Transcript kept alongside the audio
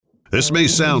This may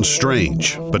sound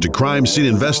strange, but to crime scene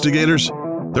investigators,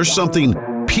 there's something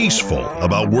peaceful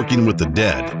about working with the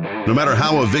dead. No matter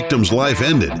how a victim's life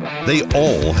ended, they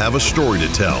all have a story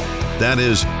to tell. That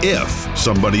is, if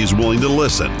somebody is willing to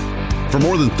listen. For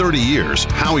more than 30 years,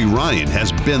 Howie Ryan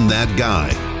has been that guy.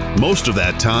 Most of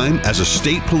that time as a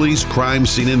state police crime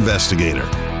scene investigator.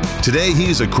 Today,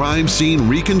 he's a crime scene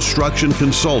reconstruction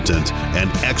consultant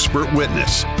and expert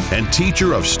witness and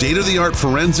teacher of state-of-the-art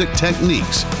forensic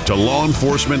techniques to law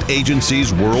enforcement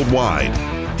agencies worldwide.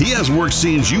 He has worked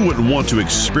scenes you wouldn't want to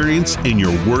experience in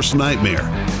your worst nightmare.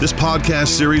 This podcast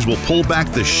series will pull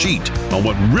back the sheet on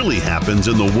what really happens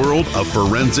in the world of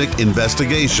forensic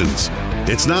investigations.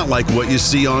 It's not like what you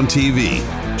see on TV.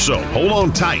 So hold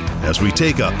on tight as we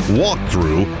take a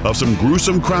walkthrough of some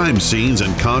gruesome crime scenes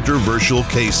and controversial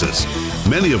cases,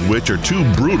 many of which are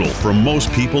too brutal for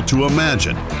most people to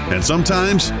imagine, and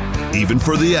sometimes even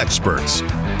for the experts.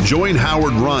 Join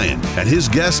Howard Ryan and his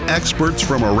guest experts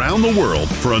from around the world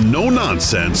for a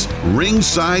no-nonsense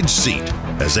ringside seat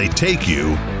as they take you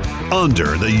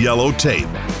under the yellow tape.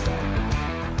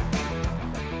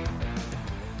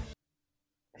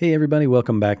 Hey everybody,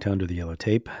 welcome back to Under the Yellow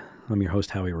Tape. I'm your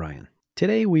host, Howie Ryan.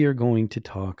 Today we are going to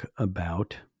talk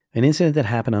about an incident that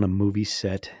happened on a movie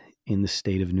set in the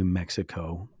state of New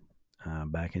Mexico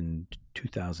back in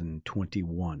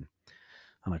 2021,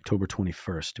 on October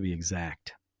 21st to be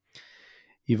exact.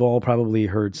 You've all probably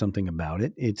heard something about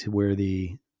it. It's where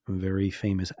the very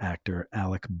famous actor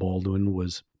Alec Baldwin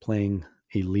was playing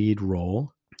a lead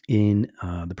role in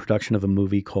the production of a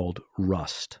movie called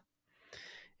Rust.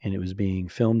 And it was being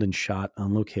filmed and shot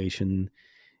on location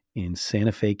in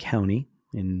Santa Fe County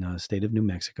in the state of New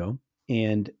Mexico.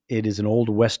 And it is an old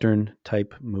Western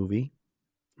type movie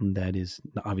that is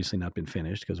obviously not been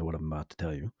finished because of what I'm about to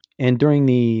tell you. And during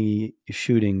the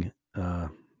shooting,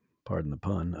 pardon the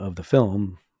pun, of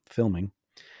the filming,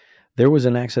 there was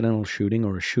an accidental shooting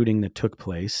or a shooting that took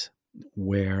place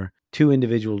where two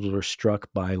individuals were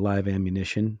struck by live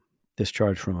ammunition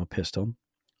discharged from a pistol,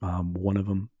 one of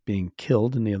them being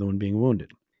killed and the other one being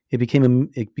wounded. It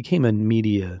became a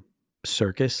media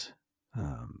circus,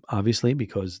 obviously,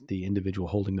 because the individual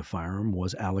holding the firearm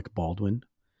was Alec Baldwin,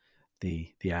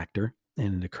 the actor,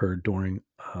 and it occurred during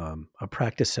a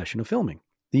practice session of filming.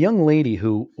 The young lady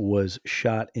who was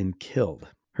shot and killed,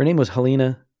 her name was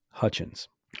Helena Hutchins.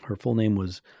 Her full name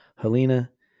was Helena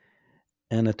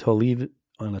Anatolievna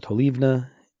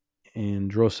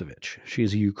Androsevich. She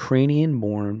is a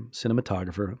Ukrainian-born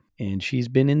cinematographer, and she's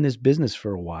been in this business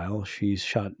for a while. She's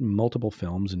shot multiple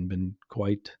films and been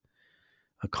quite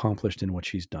accomplished in what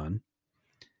she's done.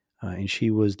 And she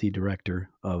was the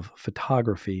director of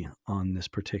photography on this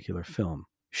particular film.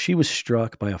 She was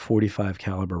struck by a .45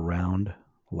 caliber round,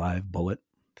 live bullet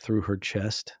through her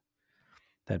chest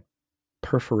that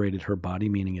perforated her body,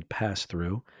 meaning it passed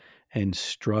through, and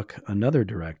struck another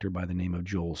director by the name of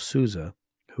Joel Souza,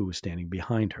 who was standing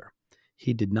behind her.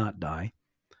 He did not die.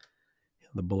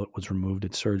 The bullet was removed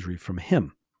at surgery from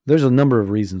him. There's a number of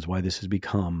reasons why this has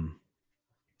become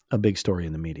a big story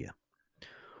in the media.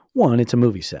 One, it's a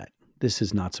movie set. This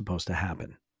is not supposed to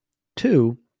happen.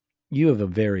 Two, you have a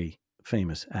very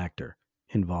famous actor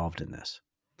involved in this.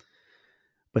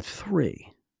 But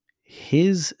three,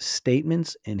 his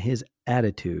statements and his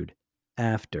attitude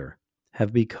after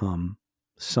have become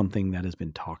something that has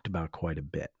been talked about quite a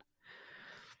bit.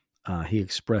 He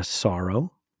expressed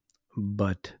sorrow,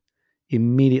 but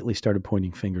immediately started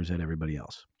pointing fingers at everybody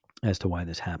else as to why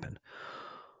this happened.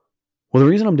 Well, the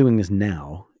reason I'm doing this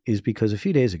now is because a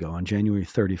few days ago, on January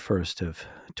 31st of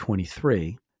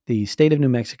 23, the state of New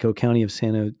Mexico, County of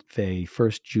Santa Fe,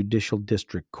 First Judicial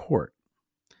District Court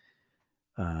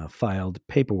filed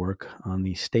paperwork on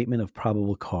the statement of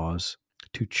probable cause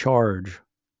to charge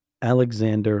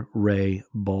Alexander Ray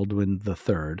Baldwin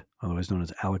III, otherwise known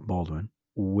as Alec Baldwin,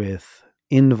 with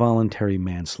involuntary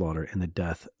manslaughter in the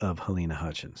death of Helena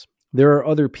Hutchins. There are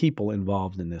other people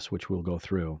involved in this, which we'll go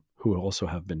through, who also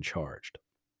have been charged.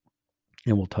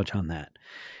 And we'll touch on that.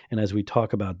 And as we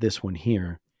talk about this one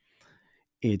here,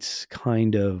 it's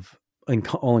kind of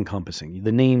all-encompassing.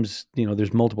 The names,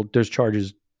 there's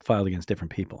charges filed against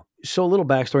different people. So a little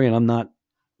backstory, and I'm not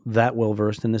that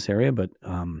well-versed in this area, but,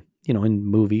 in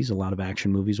movies, a lot of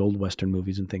action movies, old Western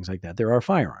movies and things like that, there are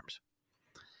firearms.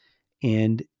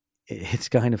 And it's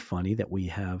kind of funny that we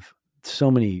have so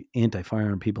many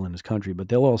anti-firearm people in this country, but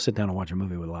they'll all sit down and watch a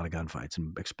movie with a lot of gunfights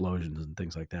and explosions and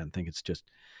things like that and think it's just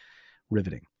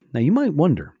riveting. Now, you might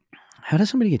wonder, how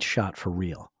does somebody get shot for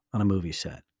real on a movie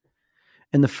set?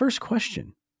 And the first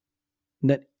question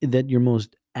that your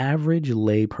most average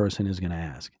lay person is going to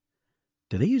ask,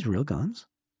 do they use real guns?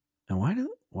 And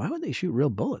why would they shoot real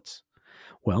bullets?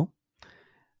 Well,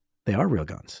 they are real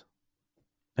guns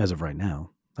as of right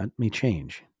now. That may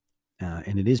change,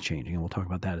 and it is changing, and we'll talk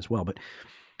about that as well. But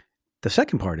the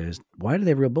second part is, why do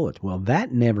they have real bullets? Well,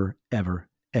 that never, ever,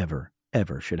 ever,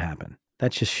 ever should happen.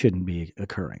 That just shouldn't be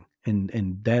occurring.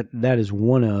 And that is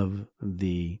one of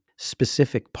the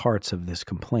specific parts of this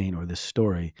complaint or this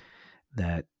story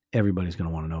that everybody's going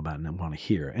to want to know about and want to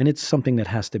hear. And it's something that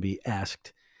has to be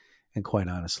asked and, quite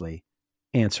honestly,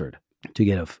 answered to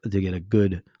get a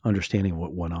good understanding of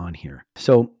what went on here.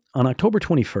 So on October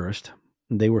 21st,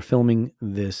 they were filming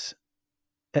this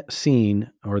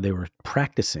scene, or they were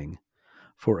practicing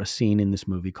for a scene in this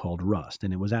movie called Rust.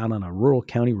 And it was out on a rural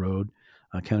county road,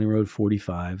 County Road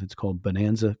 45. It's called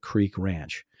Bonanza Creek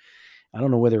Ranch. I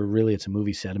don't know whether really it's a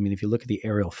movie set. I mean, if you look at the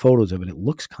aerial photos of it, it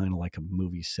looks kind of like a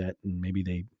movie set, and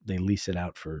maybe they lease it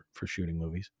out for shooting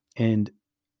movies. And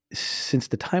since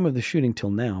the time of the shooting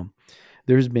till now,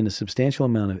 there's been a substantial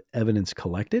amount of evidence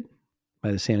collected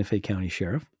by the Santa Fe County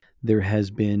Sheriff. There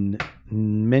has been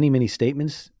many, many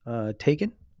statements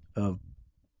taken of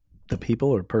the people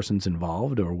or persons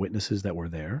involved or witnesses that were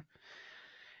there.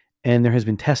 And there has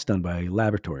been tests done by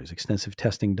laboratories, extensive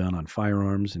testing done on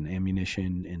firearms and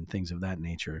ammunition and things of that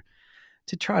nature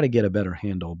to try to get a better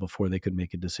handle before they could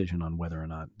make a decision on whether or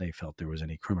not they felt there was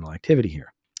any criminal activity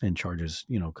here and charges,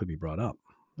 could be brought up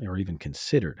or even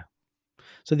considered.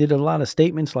 So they did a lot of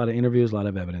statements, a lot of interviews, a lot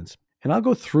of evidence. And I'll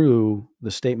go through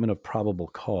the statement of probable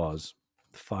cause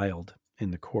filed in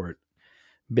the court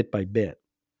bit by bit.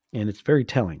 And it's very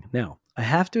telling. Now, I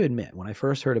have to admit, when I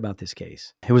first heard about this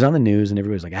case, it was on the news and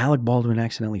everybody was like, Alec Baldwin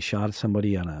accidentally shot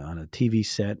somebody on a TV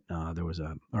set.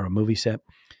 Or a movie set.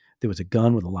 There was a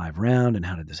gun with a live round, and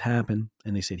how did this happen?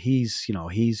 And they said, he's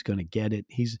going to get it.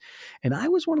 And I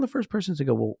was one of the first persons to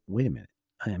go, well, wait a minute.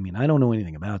 I mean, I don't know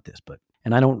anything about this,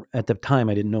 at the time,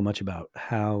 I didn't know much about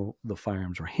how the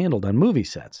firearms were handled on movie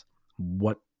sets,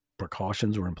 what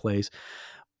precautions were in place.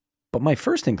 But my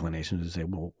first inclination was to say,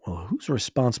 well, who's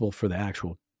responsible for the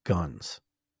actual guns?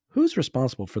 Who's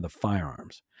responsible for the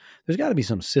firearms? There's got to be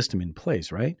some system in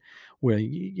place, right? Where,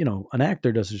 an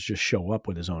actor doesn't just show up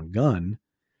with his own gun.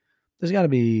 There's got to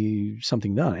be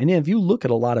something done. And if you look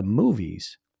at a lot of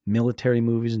movies, military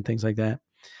movies and things like that,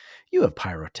 you have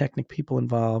pyrotechnic people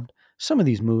involved. Some of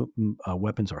these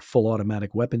weapons are full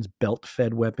automatic weapons,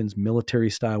 belt-fed weapons,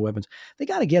 military-style weapons. They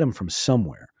got to get them from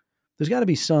somewhere. There's got to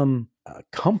be some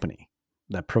company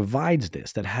that provides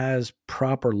this, that has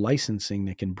proper licensing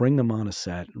that can bring them on a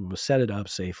set and set it up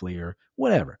safely or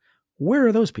whatever. Where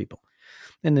are those people?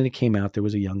 And then it came out there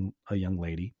was a young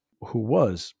lady who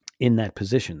was in that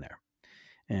position there.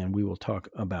 And we will talk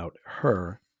about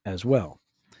her as well.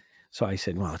 So I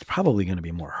said, well, it's probably going to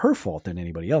be more her fault than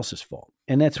anybody else's fault.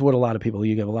 And that's what a lot of people,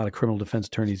 you have a lot of criminal defense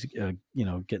attorneys,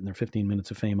 getting their 15 minutes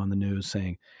of fame on the news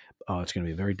saying, oh, it's going to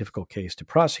be a very difficult case to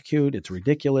prosecute. It's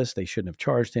ridiculous. They shouldn't have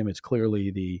charged him. It's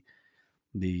clearly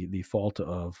the fault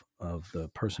of the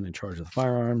person in charge of the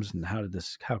firearms. And how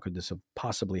could this have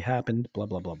possibly happened? Blah,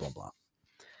 blah, blah, blah, blah.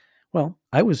 Well,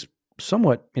 I was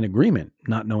somewhat in agreement,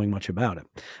 not knowing much about it.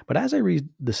 But as I read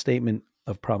the statement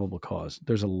of probable cause,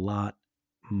 there's a lot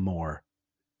more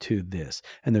to this.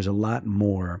 And there's a lot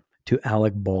more to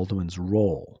Alec Baldwin's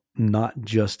role, not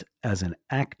just as an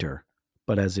actor,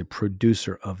 but as a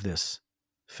producer of this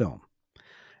film.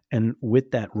 And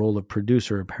with that role of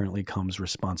producer apparently comes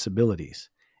responsibilities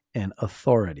and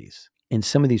authorities. And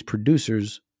some of these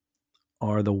producers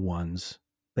are the ones,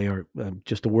 they are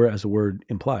just the word, as the word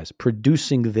implies,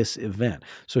 producing this event.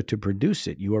 So to produce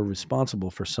it, you are responsible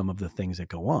for some of the things that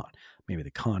go on. Maybe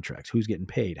the contracts, who's getting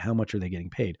paid, how much are they getting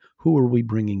paid, who are we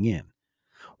bringing in,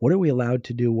 what are we allowed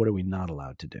to do, what are we not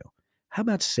allowed to do? How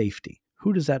about safety?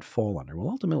 Who does that fall under? Well,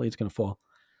 ultimately, it's going to fall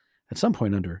at some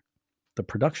point under the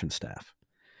production staff,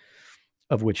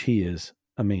 of which he is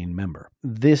a main member.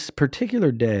 This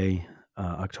particular day,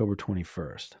 October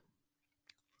 21st,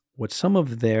 what some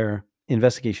of their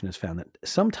investigation has found that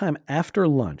sometime after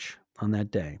lunch on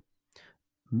that day,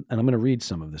 and I'm going to read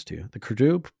some of this to you,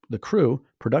 the crew,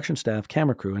 production staff,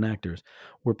 camera crew, and actors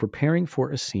were preparing for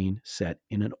a scene set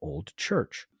in an old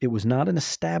church. It was not an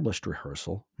established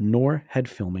rehearsal, nor had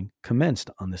filming commenced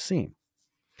on the scene.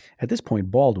 At this point,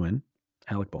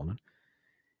 Alec Baldwin,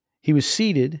 he was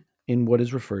seated in what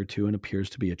is referred to and appears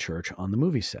to be a church on the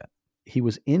movie set. He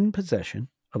was in possession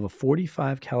of a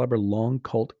 .45 caliber long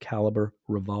Colt caliber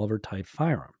revolver type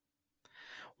firearm,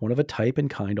 one of a type and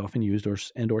kind often used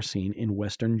or seen in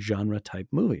Western genre type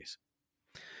movies.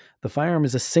 The firearm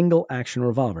is a single action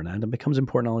revolver. Now, it becomes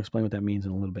important. I'll explain what that means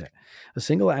in a little bit. A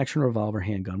single action revolver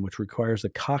handgun, which requires the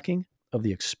cocking of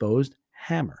the exposed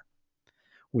hammer,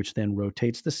 which then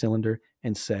rotates the cylinder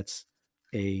and sets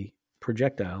a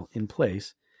projectile in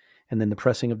place. And then the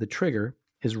pressing of the trigger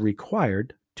is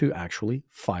required to actually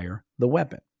fire the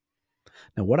weapon.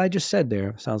 Now, what I just said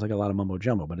there sounds like a lot of mumbo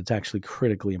jumbo, but it's actually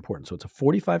critically important. So it's a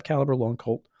 45 caliber long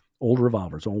Colt, old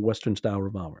revolvers, old Western style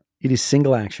revolver. It is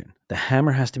single action. The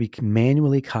hammer has to be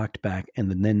manually cocked back,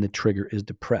 and then the trigger is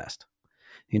depressed.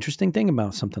 The interesting thing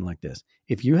about something like this,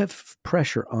 if you have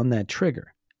pressure on that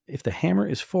trigger, if the hammer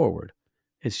is forward,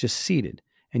 it's just seated,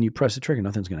 and you press the trigger,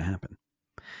 nothing's going to happen.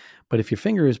 But if your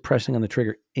finger is pressing on the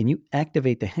trigger and you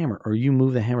activate the hammer or you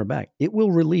move the hammer back, it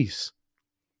will release,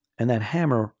 and that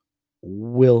hammer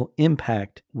will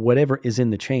impact whatever is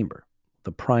in the chamber,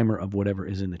 the primer of whatever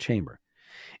is in the chamber.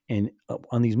 And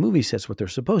on these movie sets, what they're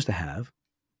supposed to have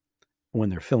when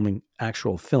they're filming,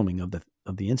 actual filming of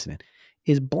the incident,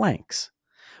 is blanks,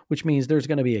 which means there's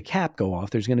going to be a cap go off.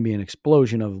 There's going to be an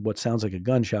explosion of what sounds like a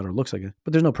gunshot or looks like it,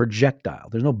 but there's no projectile.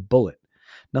 There's no bullet.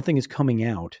 Nothing is coming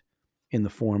out in the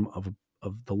form of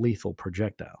the lethal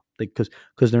projectile, because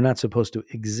they're not supposed to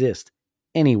exist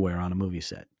anywhere on a movie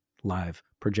set, live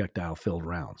projectile filled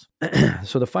rounds.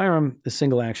 So the firearm is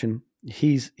single action.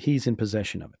 He's in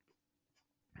possession of it.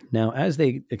 Now, as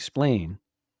they explain,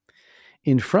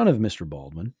 in front of Mr.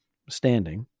 Baldwin,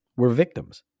 standing, were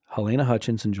victims, Halyna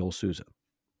Hutchins and Joel Souza,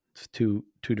 two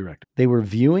directors. They were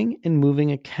viewing and moving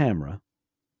a camera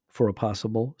for a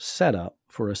possible setup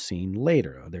for a scene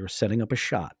later. They were setting up a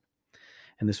shot.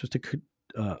 And this was to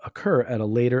occur at a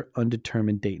later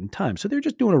undetermined date and time. So they're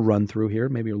just doing a run through here,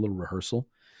 maybe a little rehearsal.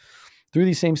 Through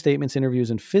these same statements,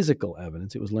 interviews, and physical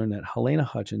evidence, it was learned that Halyna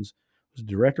Hutchins was the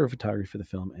director of photography for the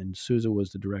film, and Souza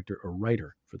was the director or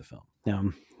writer for the film.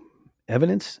 Now,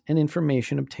 evidence and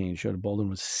information obtained showed that Baldwin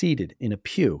was seated in a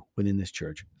pew within this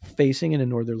church, facing in a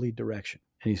northerly direction,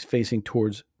 and he's facing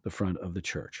towards the front of the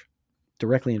church.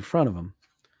 Directly in front of him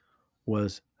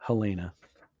was Halyna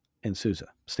and Souza,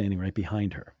 standing right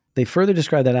behind her. They further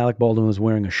described that Alec Baldwin was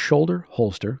wearing a shoulder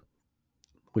holster,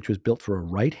 which was built for a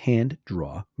right-hand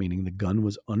draw, meaning the gun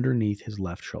was underneath his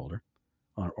left shoulder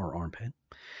or armpit,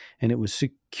 and it was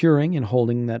securing and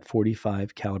holding that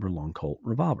 45 caliber long Colt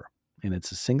revolver, and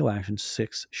it's a single-action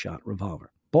 6-shot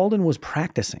revolver. Baldwin was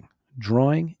practicing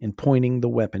drawing and pointing the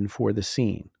weapon for the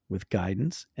scene with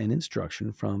guidance and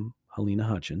instruction from Halyna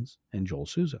Hutchins and Joel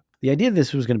Souza. The idea of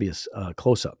this was going to be a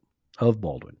close-up of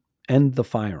Baldwin and the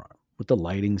firearm, with the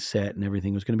lighting set and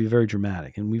everything, was going to be very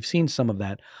dramatic. And we've seen some of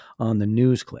that on the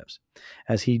news clips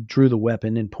as he drew the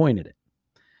weapon and pointed it.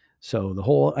 So the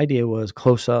whole idea was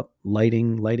close up,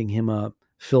 lighting him up,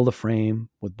 fill the frame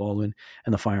with Baldwin,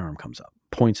 and the firearm comes up,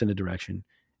 points in a direction,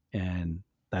 and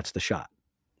that's the shot.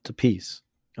 It's a piece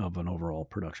of an overall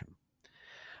production.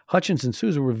 Hutchins and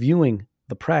Souza were viewing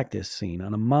the practice scene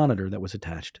on a monitor that was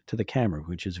attached to the camera,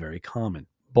 which is very common.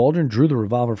 Baldwin drew the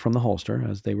revolver from the holster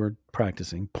as they were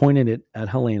practicing, pointed it at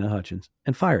Halyna Hutchins,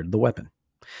 and fired the weapon.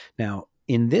 Now,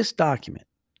 in this document,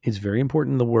 it's very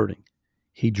important the wording.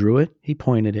 He drew it, he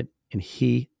pointed it, and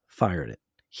he fired it.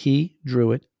 He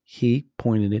drew it, he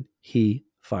pointed it, he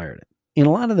fired it. In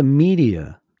a lot of the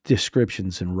media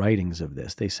descriptions and writings of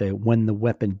this, they say when the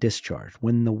weapon discharged,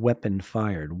 when the weapon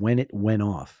fired, when it went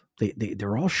off.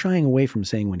 They're all shying away from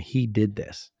saying when he did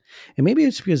this. And maybe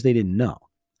it's because they didn't know.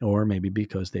 Or maybe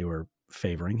because they were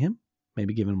favoring him,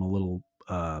 maybe giving him a little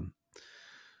a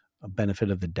benefit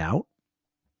of the doubt,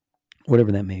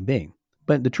 whatever that may be.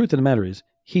 But the truth of the matter is,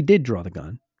 he did draw the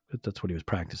gun. That's what he was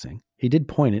practicing. He did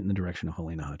point it in the direction of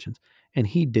Halyna Hutchins, and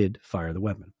he did fire the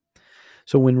weapon.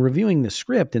 So when reviewing the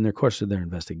script in the course of their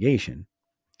investigation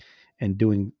and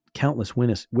doing countless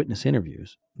witness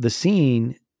interviews, the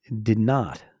scene did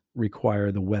not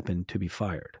require the weapon to be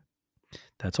fired.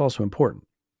 That's also important.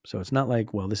 So it's not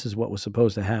like, well, this is what was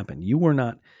supposed to happen.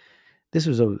 This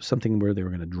was something where they were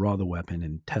going to draw the weapon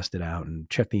and test it out and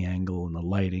check the angle and the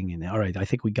lighting. And all right, I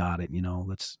think we got it,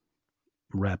 let's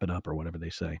wrap it up or whatever they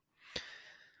say.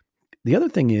 The other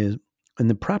thing is,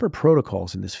 and the proper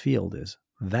protocols in this field is,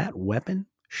 that weapon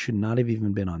should not have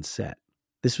even been on set.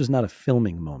 This was not a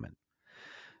filming moment.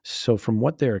 So from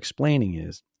what they're explaining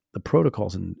is, the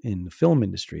protocols in the film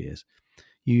industry is,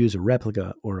 you use a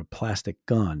replica or a plastic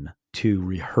gun to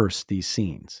rehearse these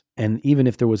scenes. And even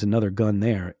if there was another gun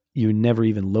there, you never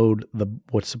even load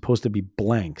what's supposed to be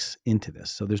blanks into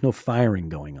this. So there's no firing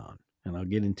going on. And I'll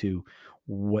get into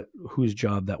whose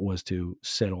job that was to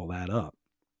set all that up.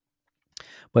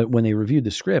 But when they reviewed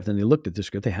the script and they looked at the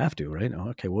script, they have to, right?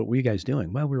 Okay, what were you guys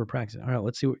doing? Well, we were practicing. All right,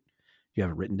 let's see what you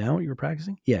have it written down, what you were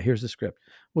practicing? Yeah, here's the script.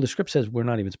 Well, the script says we're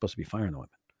not even supposed to be firing the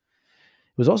weapon.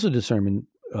 It was also determined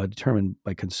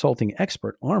by consulting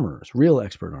expert armorers, real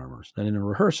expert armorers, that in a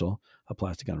rehearsal, a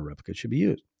plastic gun or replica should be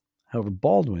used. However,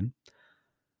 Baldwin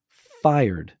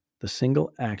fired the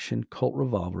single-action Colt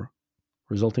revolver,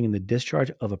 resulting in the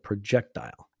discharge of a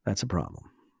projectile. That's a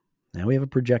problem. Now we have a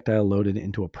projectile loaded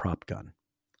into a prop gun,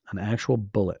 an actual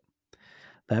bullet.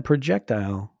 That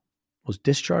projectile was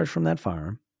discharged from that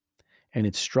firearm, and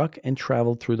it struck and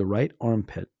traveled through the right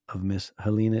armpit of Miss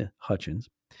Helena Hutchins.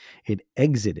 It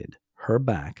exited her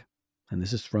back, and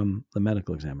this is from the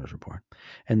medical examiner's report,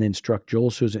 and then struck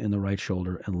Joel Souza in the right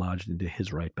shoulder and lodged into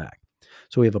his right back.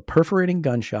 So we have a perforating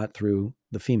gunshot through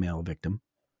the female victim.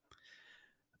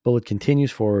 Bullet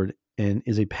continues forward and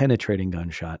is a penetrating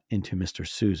gunshot into Mr.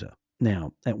 Souza.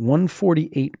 Now, at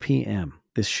 1:48 p.m.,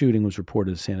 this shooting was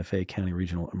reported to Santa Fe County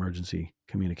Regional Emergency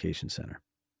Communications Center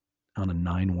on a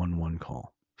 911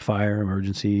 call. Fire,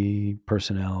 emergency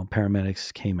personnel,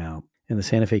 paramedics came out, and the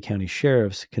Santa Fe County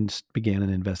Sheriffs began an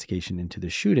investigation into the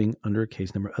shooting under a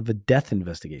case number of a death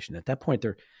investigation. At that point,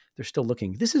 they're still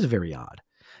looking. This is very odd.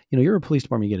 You know, you're a police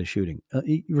department, you get a shooting.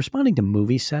 You're responding to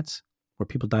movie sets where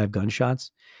people die of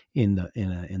gunshots in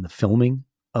the filming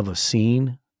of a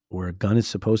scene where a gun is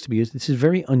supposed to be used. This is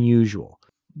very unusual.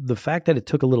 The fact that it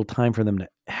took a little time for them to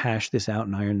hash this out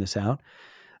and iron this out,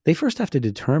 they first have to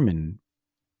determine,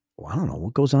 well, I don't know,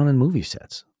 what goes on in movie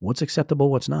sets. What's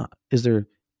acceptable, what's not? Is there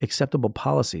acceptable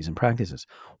policies and practices?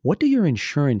 What do your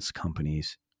insurance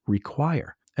companies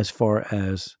require as far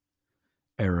as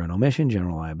error and omission,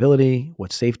 general liability,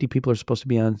 what safety people are supposed to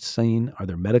be on scene? Are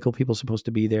there medical people supposed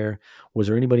to be there? Was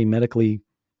there anybody medically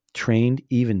trained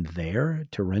even there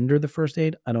to render the first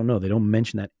aid? I don't know. They don't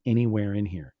mention that anywhere in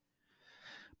here.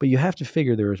 But you have to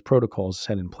figure there is protocols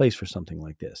set in place for something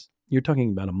like this. You're talking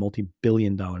about a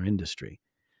multi-billion-dollar industry.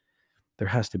 There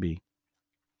has to be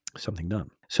something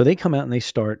done. So they come out and they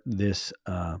start this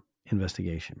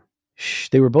investigation.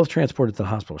 They were both transported to the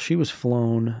hospital. She was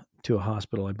flown to a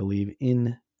hospital, I believe,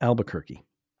 in Albuquerque.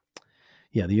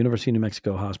 Yeah, the University of New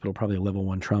Mexico Hospital, probably a level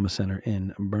 1 trauma center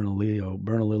in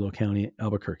Bernalillo County,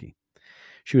 Albuquerque.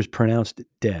 She was pronounced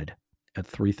dead at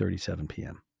 3:37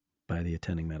 p.m. by the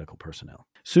attending medical personnel.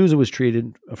 Souza was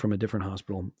treated from a different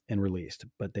hospital and released,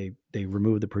 but they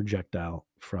removed the projectile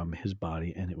from his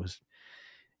body and it was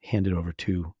handed over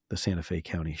to the Santa Fe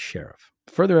County Sheriff.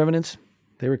 Further evidence,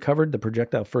 they recovered the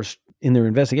projectile first. In their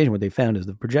investigation, what they found is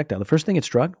the projectile, the first thing it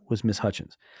struck was Miss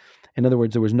Hutchins. In other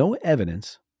words, there was no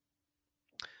evidence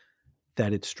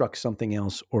that it struck something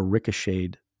else or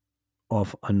ricocheted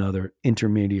off another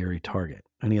intermediary target,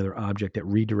 any other object that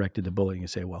redirected the bullet. You can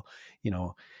say, well, you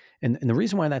know, and the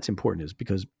reason why that's important is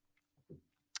because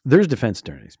there's defense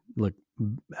attorneys. Look,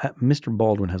 Mr.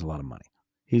 Baldwin has a lot of money.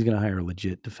 He's going to hire a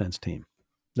legit defense team.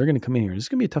 They're going to come in here. It's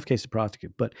going to be a tough case to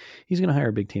prosecute, but he's going to hire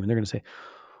a big team and they're going to say,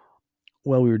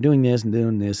 well, we were doing this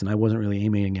and I wasn't really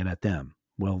aiming it at them.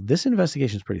 Well, this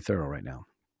investigation is pretty thorough right now.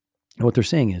 And what they're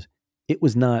saying is it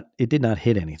did not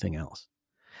hit anything else.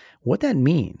 What that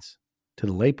means to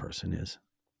the layperson is,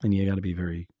 and you got to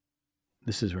be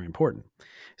this is very important,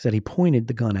 is that he pointed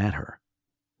the gun at her.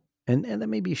 And that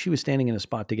maybe she was standing in a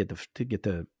spot to get the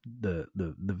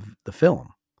film,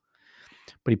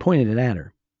 but he pointed it at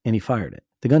her and he fired it.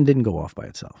 The gun didn't go off by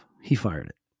itself. He fired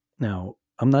it. Now,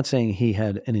 I'm not saying he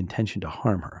had an intention to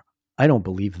harm her. I don't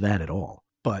believe that at all.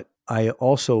 But I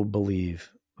also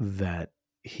believe that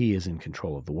he is in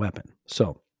control of the weapon.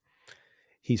 So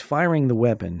he's firing the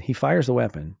weapon. He fires the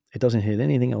weapon. It doesn't hit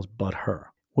anything else but her,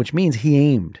 which means he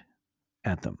aimed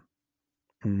at them.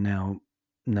 Now,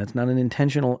 that's not an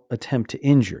intentional attempt to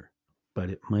injure,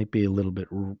 but it might be a little bit,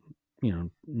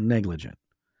 negligent.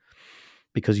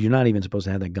 Because you're not even supposed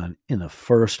to have that gun in the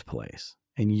first place.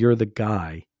 And you're the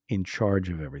guy in charge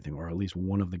of everything, or at least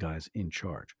one of the guys in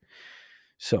charge.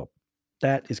 So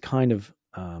that is kind of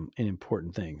an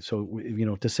important thing. So,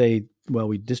 to say, well,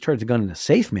 we discharged the gun in a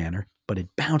safe manner, but it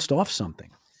bounced off something.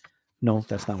 No,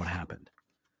 that's not what happened.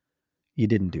 You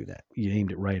didn't do that. You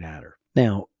aimed it right at her.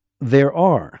 Now, there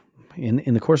are,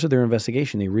 in the course of their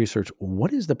investigation, they researched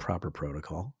what is the proper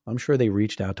protocol. I'm sure they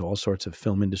reached out to all sorts of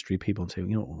film industry people and say,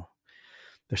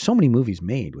 there's so many movies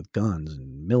made with guns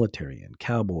and military and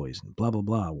cowboys and blah, blah,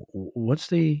 blah.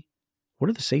 What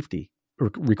are the safety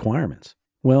requirements?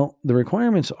 Well, the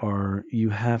requirements are you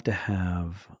have to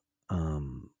have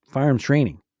firearms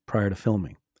training prior to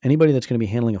filming. Anybody that's going to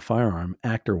be handling a firearm,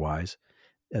 actor-wise,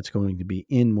 that's going to be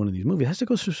in one of these movies has to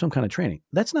go through some kind of training.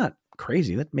 That's not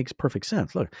crazy. That makes perfect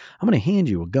sense. Look, I'm going to hand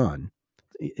you a gun.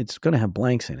 It's going to have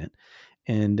blanks in it.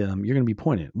 And you're going to be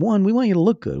pointed. One, we want you to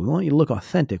look good. We want you to look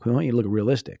authentic. We want you to look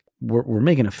realistic. We're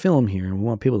making a film here, and we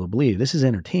want people to believe this is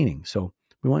entertaining. So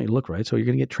we want you to look right. So you're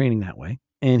going to get training that way.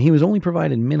 And he was only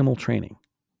provided minimal training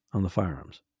on the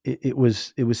firearms. It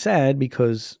was sad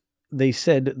because they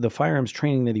said the firearms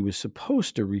training that he was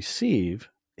supposed to receive,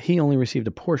 he only received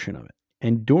a portion of it.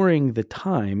 And during the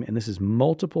time, and this is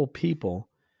multiple people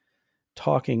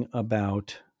talking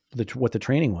about what the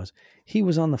training was, he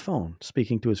was on the phone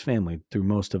speaking to his family through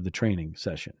most of the training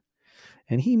session.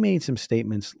 And he made some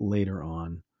statements later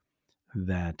on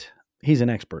that he's an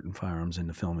expert in firearms in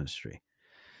the film industry.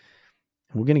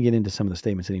 And we're going to get into some of the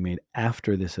statements that he made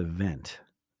after this event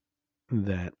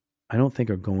that I don't think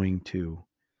are going to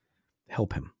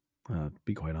help him, to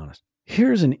be quite honest.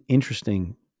 Here's an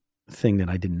interesting thing that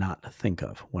I did not think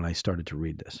of when I started to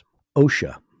read this.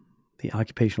 OSHA, the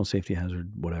Occupational Safety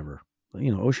Hazard, whatever.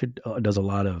 OSHA does a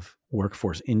lot of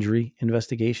workforce injury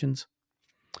investigations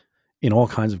in all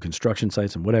kinds of construction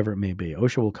sites and whatever it may be.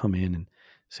 OSHA will come in and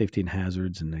safety and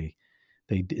hazards, and they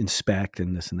inspect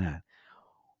and this and that.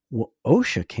 Well,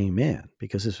 OSHA came in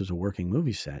because this was a working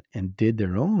movie set and did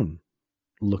their own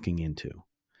looking into.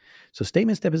 So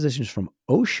statements, depositions from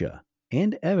OSHA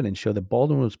and evidence show that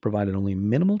Baldwin was provided only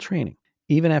minimal training,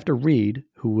 even after Reed,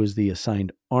 who was the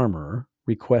assigned armorer,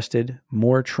 requested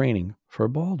more training for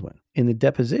Baldwin. In the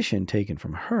deposition taken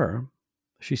from her,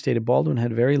 she stated Baldwin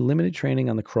had very limited training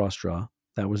on the cross draw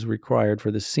that was required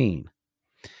for the scene,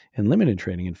 and limited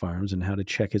training in firearms and how to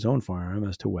check his own firearm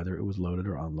as to whether it was loaded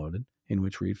or unloaded, in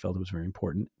which Reed felt it was very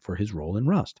important for his role in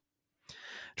Rust.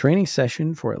 Training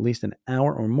session for at least an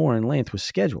hour or more in length was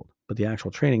scheduled, but the actual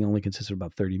training only consisted of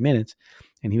about 30 minutes,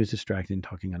 and he was distracted and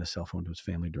talking on his cell phone to his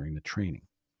family during the training.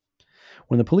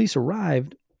 When the police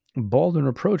arrived, Baldwin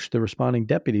approached the responding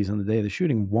deputies on the day of the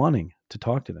shooting, wanting to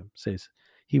talk to them. Says,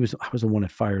 I was the one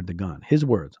that fired the gun. His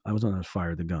words, I was the one that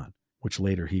fired the gun, which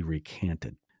later he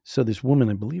recanted. So this woman,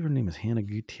 I believe her name is Hannah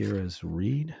Gutierrez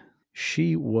Reed.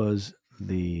 She was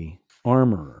the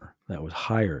armorer that was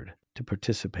hired to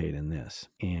participate in this.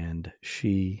 And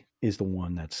she is the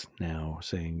one that's now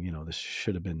saying,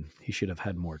 he should have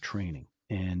had more training.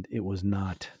 And he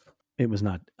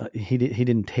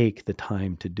didn't take the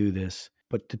time to do this.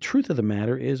 But the truth of the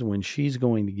matter is, when she's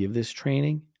going to give this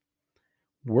training,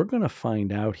 we're going to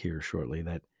find out here shortly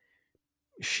that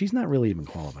she's not really even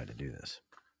qualified to do this.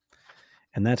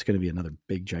 And that's going to be another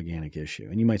big, gigantic issue.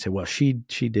 And you might say, well, she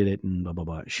did it and blah, blah,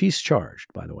 blah. She's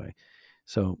charged, by the way.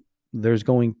 So there's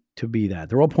going to be that.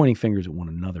 They're all pointing fingers at one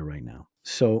another right now.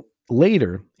 So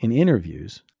later in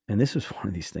interviews, and this is one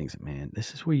of these things that, man,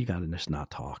 this is where you got to just not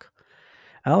talk.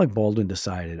 Alec Baldwin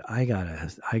decided, I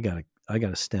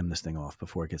gotta stem this thing off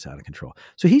before it gets out of control.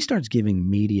 So he starts giving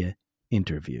media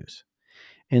interviews.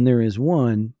 And there is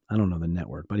one, I don't know the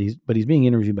network, but he's being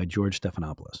interviewed by George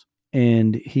Stephanopoulos.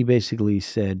 And he basically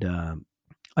said,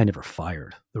 I never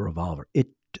fired the revolver. It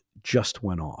just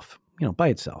went off, by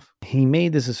itself. He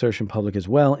made this assertion public as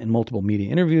well in multiple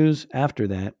media interviews after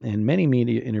that. And many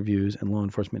media interviews and law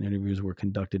enforcement interviews were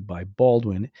conducted by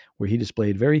Baldwin, where he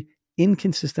displayed very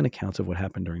inconsistent accounts of what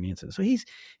happened during the incident. So his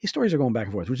stories are going back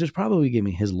and forth, which is probably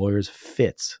giving his lawyers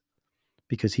fits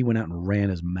because he went out and ran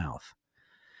his mouth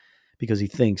because he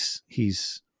thinks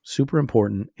he's super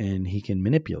important and he can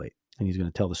manipulate and he's going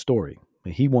to tell the story.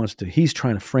 But he's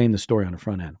trying to frame the story on the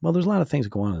front end. Well, there's a lot of things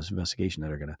that go on in this investigation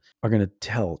that are going to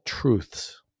tell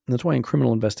truths. And that's why in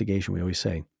criminal investigation, we always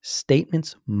say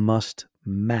statements must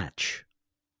match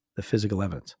the physical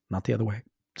evidence, not the other way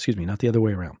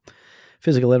around.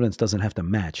 Physical evidence doesn't have to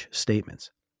match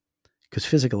statements because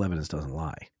physical evidence doesn't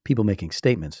lie. People making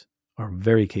statements are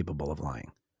very capable of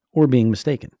lying or being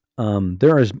mistaken.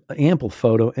 There is ample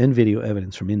photo and video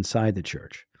evidence from inside the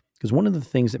church because one of the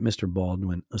things that Mr.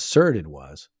 Baldwin asserted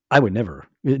was,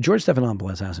 George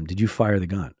Stephanopoulos asked him, did you fire the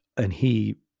gun? And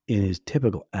he, in his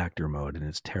typical actor mode, and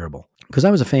it's terrible, because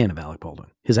I was a fan of Alec Baldwin,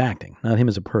 his acting, not him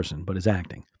as a person, but his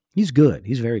acting. He's good.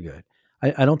 He's very good.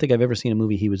 I don't think I've ever seen a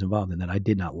movie he was involved in that I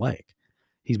did not like.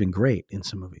 He's been great in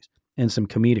some movies and some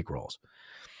comedic roles.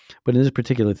 But in this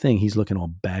particular thing, he's looking all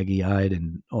baggy-eyed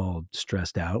and all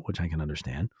stressed out, which I can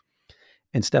understand.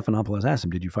 And Stephanopoulos asked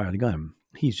him, did you fire the gun?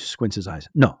 He just squints his eyes.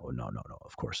 No,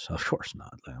 of course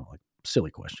not. Like,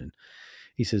 silly question.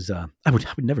 He says, I would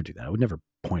never do that. I would never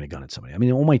point a gun at somebody. I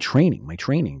mean, all my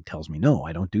training tells me, no,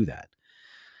 I don't do that.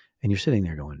 And you're sitting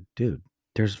there going, dude,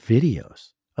 there's videos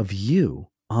of you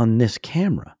on this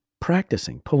camera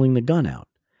practicing pulling the gun out.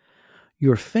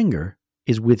 Your finger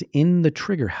is within the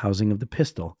trigger housing of the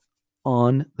pistol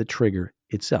on the trigger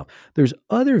itself. There's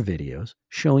other videos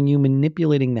showing you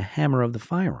manipulating the hammer of the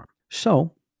firearm.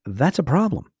 So that's a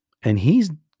problem. And he's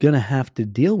going to have to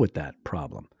deal with that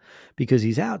problem because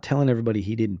he's out telling everybody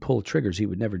he didn't pull triggers. He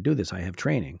would never do this. I have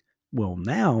training. Well,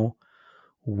 now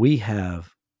we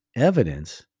have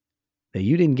evidence that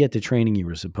you didn't get the training you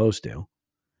were supposed to.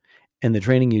 And the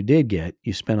training you did get,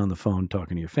 you spent on the phone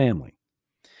talking to your family.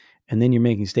 And then you're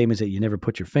making statements that you never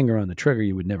put your finger on the trigger,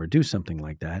 you would never do something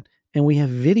like that. And we have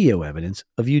video evidence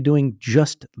of you doing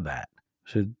just that.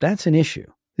 So that's an issue.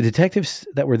 The detectives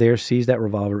that were there seized that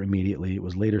revolver immediately. It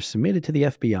was later submitted to the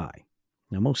FBI.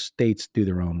 Now, most states do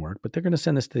their own work, but they're going to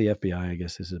send this to the FBI. I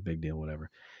guess this is a big deal, whatever.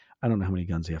 I don't know how many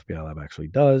guns the FBI lab actually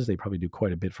does. They probably do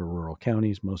quite a bit for rural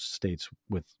counties. Most states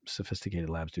with sophisticated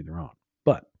labs do their own.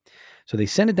 But so they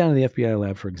send it down to the FBI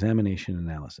lab for examination and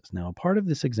analysis. Now, a part of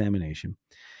this examination,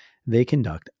 they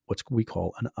conduct what we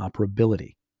call an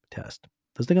operability test.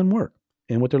 Does the gun work?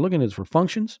 And what they're looking at is for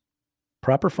functions,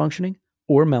 proper functioning,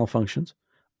 or malfunctions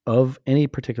of any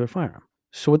particular firearm.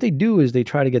 So what they do is they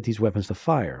try to get these weapons to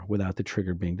fire without the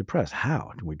trigger being depressed.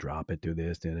 How? Do we drop it, do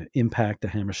this, did it impact the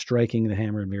hammer, striking the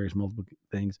hammer in various multiple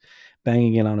things,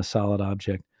 banging it on a solid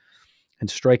object, and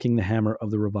striking the hammer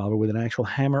of the revolver with an actual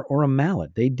hammer or a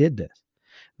mallet. They did this.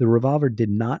 The revolver did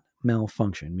not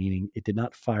malfunction, meaning it did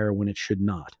not fire when it should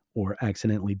not, or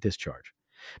accidentally discharge.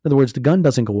 In other words, the gun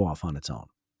doesn't go off on its own.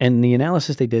 And the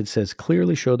analysis they did says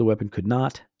clearly showed the weapon could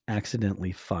not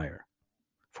accidentally fire.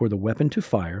 For the weapon to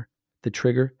fire, the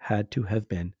trigger had to have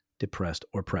been depressed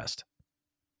or pressed.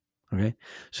 Okay?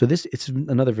 So it's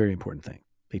another very important thing.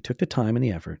 They took the time and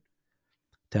the effort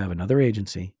to have another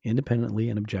agency independently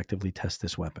and objectively test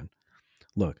this weapon.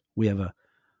 Look, we have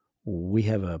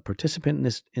a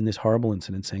participant in this horrible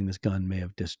incident saying this gun may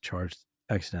have discharged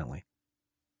accidentally,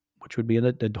 which would be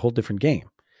a whole different game.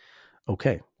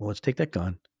 Okay, well, let's take that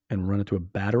gun and run it through a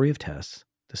battery of tests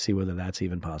to see whether that's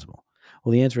even possible.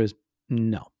 Well, the answer is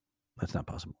no, that's not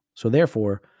possible. So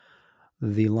therefore,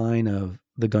 the line of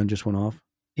the gun just went off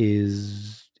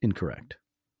is incorrect,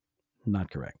 not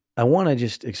correct. I want to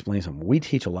just explain something. We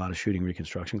teach a lot of shooting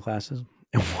reconstruction classes,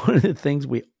 and one of the things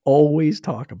we always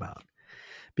talk about,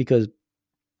 because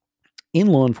in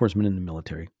law enforcement and the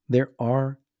military, there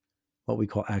are what we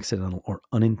call accidental or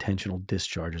unintentional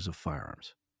discharges of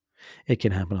firearms. It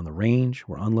can happen on the range,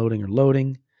 we're unloading or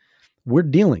loading. We're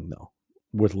dealing, though,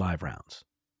 with live rounds.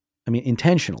 I mean,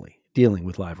 intentionally dealing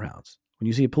with live rounds. When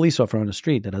you see a police officer on the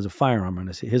street that has a firearm on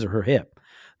his or her hip,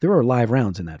 there are live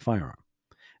rounds in that firearm.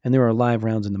 And there are live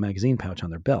rounds in the magazine pouch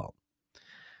on their belt.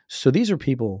 So these are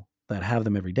people that have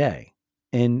them every day.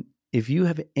 And if you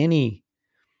have any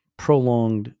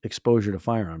prolonged exposure to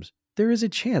firearms, there is a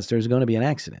chance there's going to be an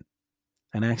accident.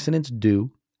 And accidents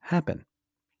do happen.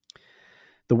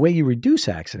 The way you reduce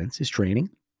accidents is training,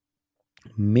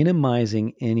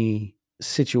 minimizing any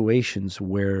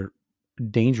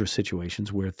dangerous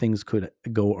situations where things could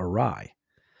go awry.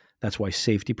 That's why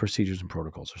safety procedures and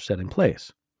protocols are set in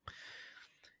place.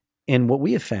 And what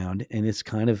we have found, and it's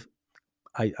kind of,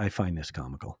 I find this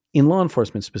comical. In law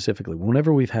enforcement specifically,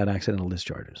 whenever we've had accidental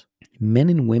discharges, men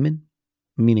and women,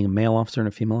 meaning a male officer and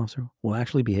a female officer, will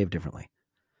actually behave differently.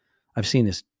 I've seen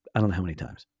this, I don't know how many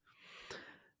times.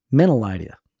 Men will lie to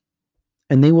you.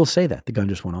 And they will say that the gun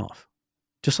just went off.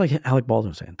 Just like Alec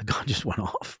Baldwin was saying, the gun just went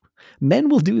off. Men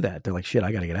will do that. They're like, shit,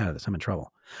 I got to get out of this. I'm in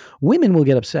trouble. Women will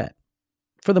get upset.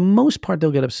 For the most part,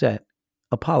 they'll get upset,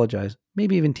 apologize,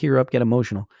 maybe even tear up, get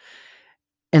emotional,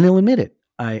 and they'll admit it.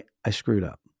 I screwed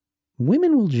up.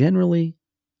 Women will generally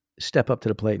step up to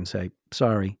the plate and say,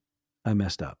 sorry, I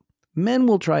messed up. Men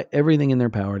will try everything in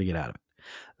their power to get out of it.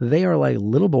 They are like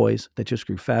little boys that just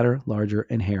grew fatter, larger,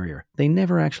 and hairier. They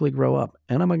never actually grow up.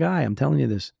 And I'm a guy. I'm telling you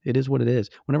this. It is what it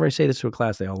is. Whenever I say this to a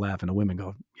class, they all laugh, and the women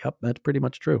go, yep, that's pretty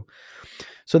much true.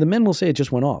 So the men will say it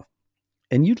just went off.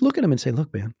 And you'd look at them and say,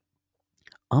 look, man,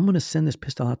 I'm going to send this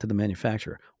pistol out to the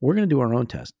manufacturer. We're going to do our own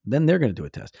test. Then they're going to do a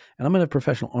test. And I'm going to have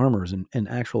professional armorers and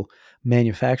actual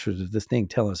manufacturers of this thing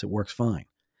tell us it works fine.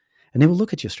 And they will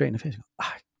look at you straight in the face and go,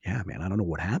 yeah, man, I don't know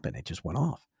what happened. It just went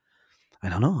off. I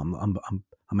don't know.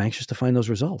 I'm anxious to find those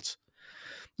results.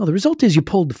 No, the result is you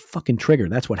pulled the fucking trigger.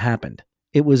 That's what happened.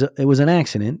 It was an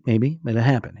accident, maybe, but it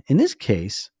happened. In this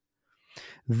case,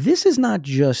 this is not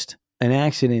just an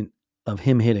accident of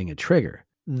him hitting a trigger.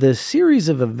 The series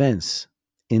of events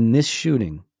in this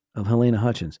shooting of Halyna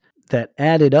Hutchins that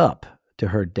added up to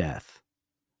her death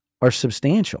are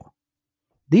substantial.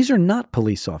 These are not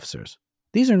police officers.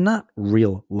 These are not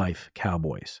real life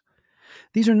cowboys.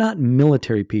 These are not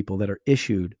military people that are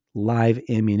issued live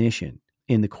ammunition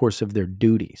in the course of their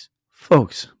duties.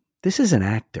 Folks, this is an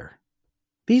actor.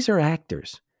 These are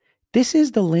actors. This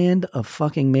is the land of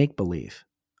fucking make-believe.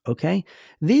 Okay?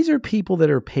 These are people that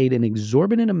are paid an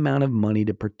exorbitant amount of money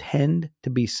to pretend to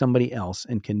be somebody else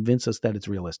and convince us that it's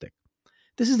realistic.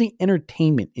 This is the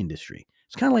entertainment industry.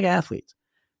 It's kind of like athletes.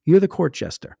 You're the court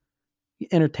jester. You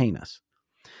entertain us.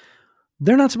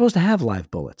 They're not supposed to have live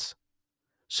bullets.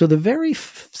 So the very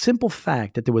simple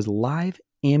fact that there was live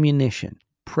ammunition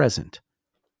present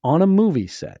on a movie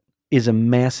set is a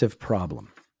massive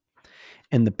problem.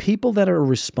 And the people that are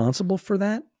responsible for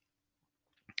that,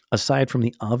 aside from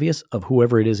the obvious of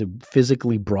whoever it is who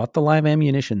physically brought the live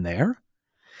ammunition there,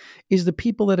 is the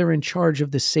people that are in charge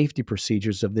of the safety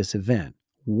procedures of this event,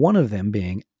 one of them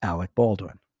being Alec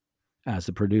Baldwin as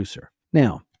the producer.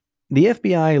 Now, the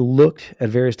FBI looked at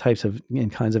various types of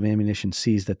and kinds of ammunition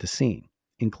seized at the scene,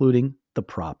 including the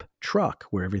prop truck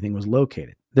where everything was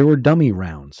located. There were dummy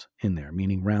rounds in there,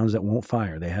 meaning rounds that won't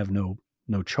fire. They have no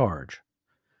charge.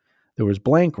 There was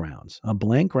blank rounds. A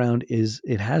blank round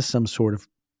it has some sort of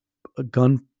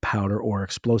gunpowder or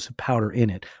explosive powder in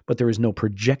it, but there is no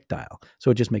projectile.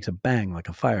 So it just makes a bang like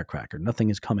a firecracker. Nothing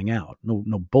is coming out.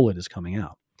 No bullet is coming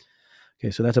out.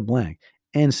 Okay, so that's a blank.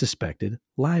 And suspected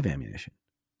live ammunition.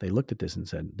 They looked at this and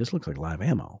said, this looks like live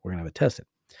ammo. We're going to have it tested.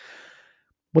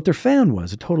 What they found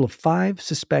was a total of 5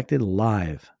 suspected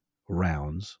live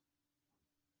rounds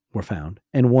were found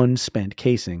and 1 spent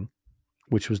casing,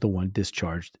 which was the one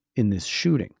discharged in this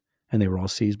shooting. And they were all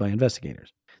seized by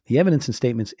investigators. The evidence and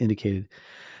statements indicated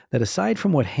that aside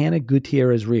from what Hannah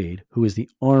Gutierrez Reed, who is the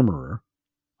armorer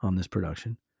on this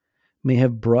production, may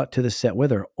have brought to the set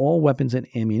with her, all weapons and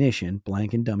ammunition,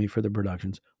 blank and dummy for the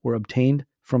productions, were obtained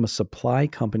from a supply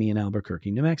company in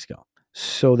Albuquerque, New Mexico.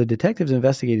 So the detectives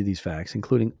investigated these facts,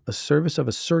 including a service of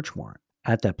a search warrant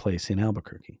at that place in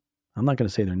Albuquerque. I'm not going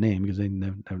to say their name because they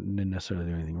didn't necessarily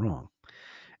do anything wrong.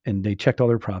 And they checked all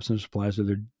their props and supplies of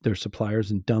their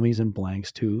suppliers and dummies and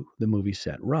blanks to the movie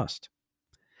set Rust.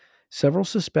 Several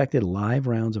suspected live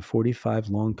rounds of .45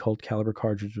 long Colt caliber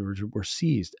cartridges were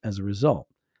seized as a result,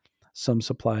 some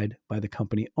supplied by the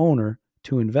company owner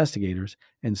to investigators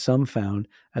and some found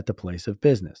at the place of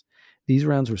business. These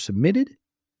rounds were submitted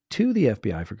to the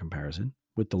FBI for comparison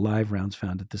with the live rounds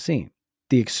found at the scene.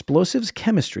 The explosives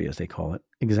chemistry, as they call it,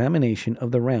 examination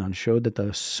of the round showed that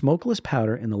the smokeless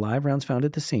powder in the live rounds found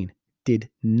at the scene did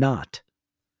not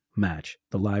match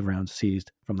the live rounds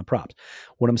seized from the props.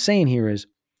 What I'm saying here is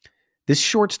this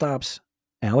shortstops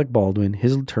Alec Baldwin,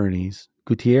 his attorneys,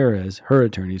 Gutierrez, her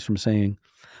attorneys, from saying,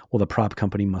 well, the prop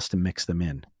company must have mixed them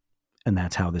in, and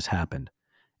that's how this happened.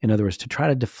 In other words, to try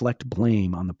to deflect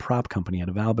blame on the prop company out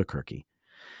of Albuquerque,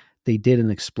 they did an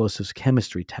explosives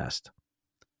chemistry test,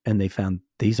 and they found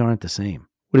these aren't the same.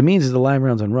 What it means is the live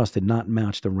rounds on Rust did not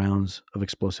match the rounds of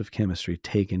explosive chemistry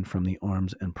taken from the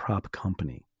arms and prop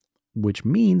company, which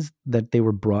means that they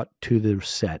were brought to the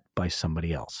set by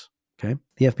somebody else. Okay?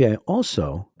 The FBI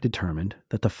also determined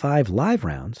that the 5 live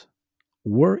rounds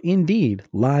were indeed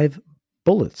live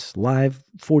bullets, live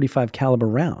 .45 caliber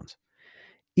rounds,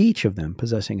 each of them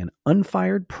possessing an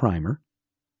unfired primer,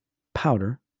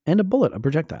 powder, and a bullet, a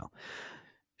projectile.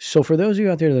 So for those of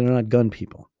you out there that are not gun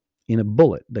people, in a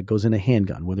bullet that goes in a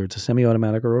handgun, whether it's a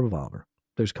semi-automatic or a revolver,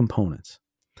 there's components.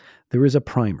 There is a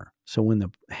primer. So when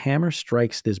the hammer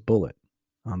strikes this bullet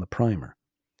on the primer,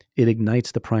 it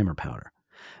ignites the primer powder.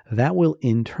 That will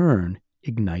in turn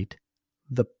ignite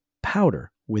the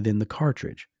powder within the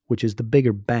cartridge, which is the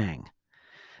bigger bang.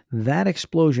 That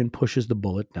explosion pushes the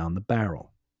bullet down the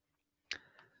barrel.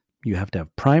 You have to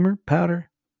have primer, powder,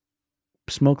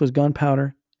 smokeless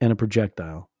gunpowder, and a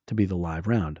projectile to be the live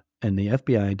round. And the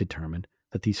FBI determined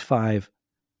that these 5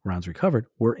 rounds recovered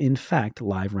were in fact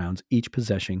live rounds, each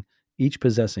possessing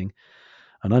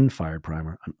an unfired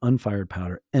primer, an unfired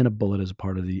powder, and a bullet as a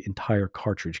part of the entire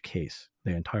cartridge case,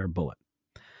 the entire bullet.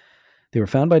 They were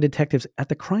found by detectives at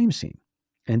the crime scene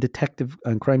and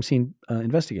crime scene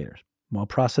investigators while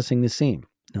processing the scene.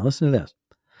 Now listen to this.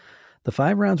 The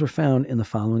 5 rounds were found in the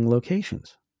following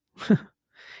locations.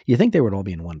 You think they would all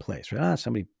be in one place, right?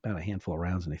 Somebody had a handful of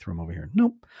rounds and they threw them over here.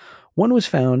 Nope. One was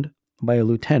found by a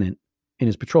lieutenant in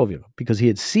his patrol vehicle because he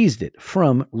had seized it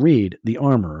from Reed, the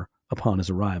armorer, upon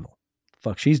his arrival.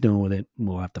 Fuck she's doing with it,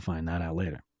 we'll have to find that out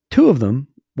later. 2 of them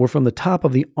were from the top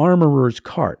of the armorer's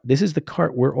cart. This is the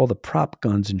cart where all the prop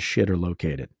guns and shit are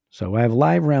located. So I have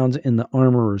live rounds in the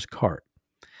armorer's cart.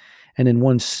 And in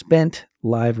one spent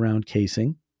live round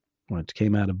casing, when it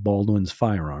came out of Baldwin's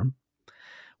firearm,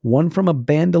 one from a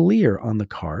bandolier on the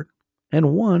cart,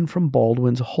 and one from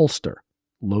Baldwin's holster,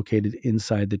 located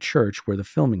inside the church where the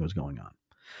filming was going on.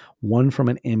 One from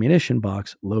an ammunition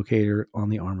box located on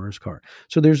the armorer's cart.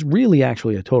 So there's really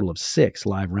actually a total of 6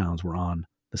 live rounds were on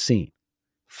the scene.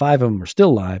 5 of them are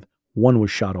still live. 1 was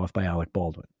shot off by Alec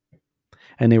Baldwin.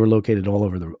 And they were located all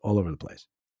over the place.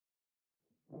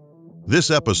 This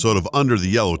episode of Under the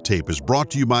Yellow Tape is brought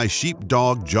to you by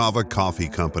Sheepdog Java Coffee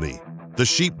Company. The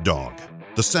Sheepdog,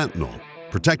 the Sentinel,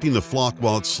 protecting the flock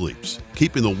while it sleeps,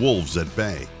 keeping the wolves at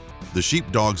bay. The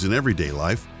sheepdogs in everyday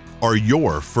life are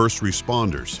your first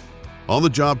responders. On the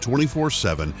job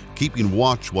 24/7, keeping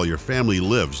watch while your family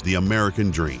lives the American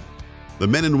dream. The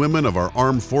men and women of our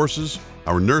armed forces,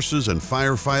 our nurses and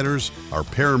firefighters, our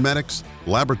paramedics,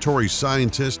 laboratory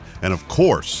scientists, and of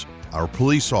course, our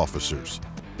police officers.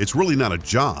 It's really not a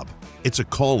job, it's a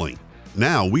calling.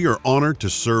 Now we are honored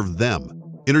to serve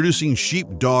them. Introducing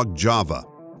Sheepdog Java.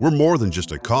 We're more than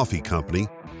just a coffee company.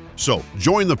 So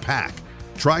join the pack.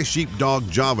 Try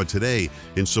Sheepdog Java today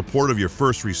in support of your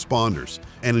first responders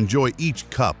and enjoy each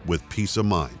cup with peace of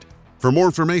mind. For more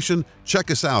information, check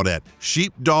us out at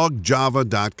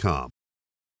sheepdogjava.com.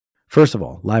 First of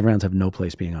all, live rounds have no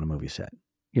place being on a movie set.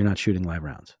 You're not shooting live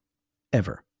rounds.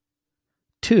 Ever.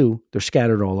 2, they're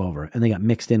scattered all over, and they got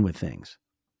mixed in with things.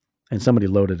 And somebody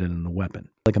loaded it in a weapon.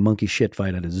 Like a monkey shit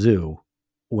fight at a zoo,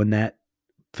 when that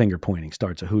finger pointing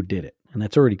starts, who did it? And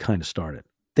that's already kind of started.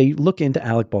 They look into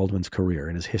Alec Baldwin's career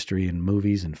and his history in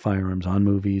movies and firearms on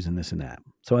movies and this and that.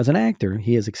 So as an actor,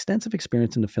 he has extensive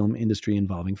experience in the film industry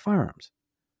involving firearms,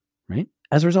 right?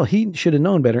 As a result, he should have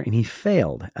known better, and he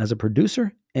failed as a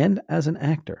producer and as an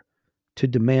actor to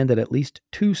demand that at least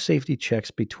 2 safety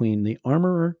checks between the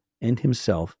armorer and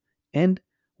himself and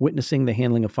witnessing the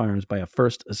handling of firearms by a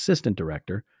first assistant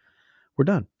director were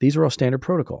done. These are all standard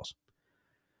protocols.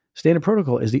 Standard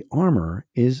protocol is the armorer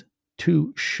is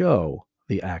to show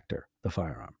the actor the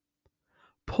firearm,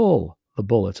 pull the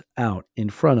bullets out in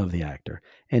front of the actor,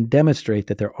 and demonstrate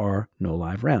that there are no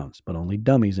live rounds, but only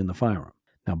dummies in the firearm.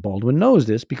 Now, Baldwin knows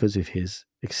this because of his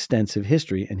extensive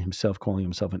history and himself calling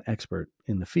himself an expert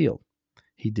in the field.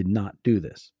 He did not do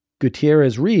this.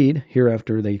 Gutierrez Reed,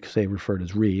 hereafter they say referred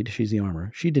as Reed, she's the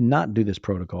armorer, she did not do this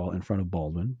protocol in front of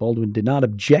Baldwin. Baldwin did not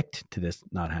object to this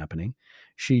not happening.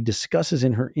 She discusses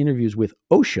in her interviews with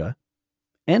OSHA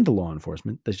and the law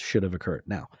enforcement that should have occurred.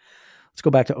 Now, let's go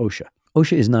back to OSHA.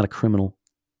 OSHA is not a criminal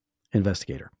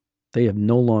investigator. They have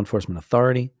no law enforcement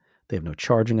authority. They have no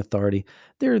charging authority.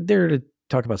 They're there to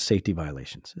talk about safety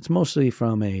violations. It's mostly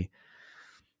from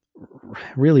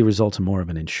really results in more of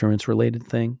an insurance-related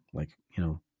thing. Like,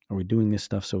 are we doing this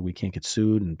stuff so we can't get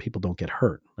sued and people don't get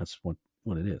hurt? That's what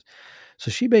it is. So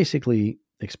she basically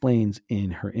explains in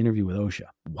her interview with OSHA,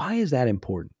 why is that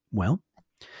important? Well,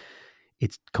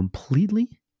 it's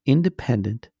completely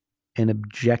independent and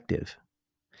objective.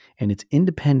 And it's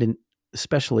independent,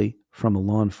 especially from a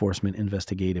law enforcement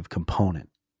investigative component.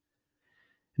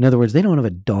 In other words, they don't have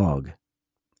a dog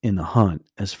in the hunt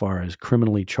as far as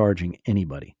criminally charging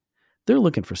anybody. They're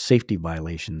looking for safety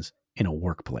violations in a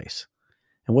workplace.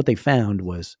 And what they found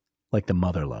was like the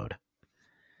mother lode.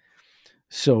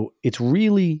 So it's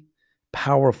really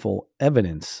powerful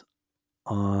evidence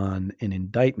on an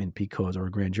indictment or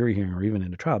a grand jury hearing or even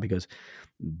in a trial because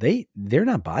they're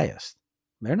not biased.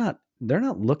 They're not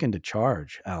looking to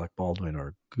charge Alec Baldwin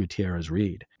or Gutierrez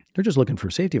Reed. They're just looking for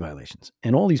safety violations.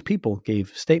 And all these people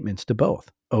gave statements to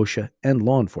both OSHA and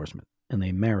law enforcement, and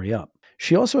they marry up.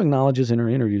 She also acknowledges in her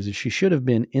interviews that she should have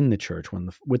been in the church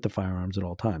with the firearms at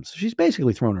all times. So she's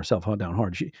basically thrown herself down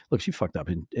hard. She fucked up,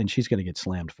 and she's going to get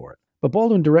slammed for it. But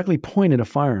Baldwin directly pointed a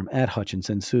firearm at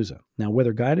Hutchins and Souza. Now,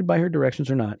 whether guided by her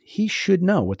directions or not, he should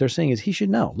know. What they're saying is he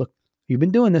should know. Look, you've been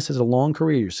doing this as a long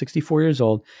career. You're 64 years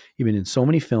old. You've been in so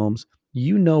many films.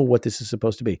 You know what this is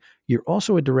supposed to be. You're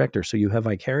also a director, so you have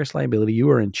vicarious liability. You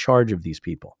are in charge of these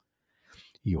people.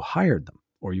 You hired them,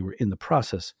 or you were in the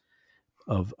process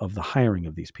of the hiring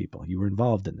of these people. You were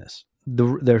involved in this.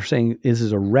 They're saying this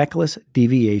is a reckless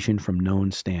deviation from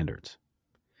known standards.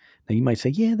 Now, you might say,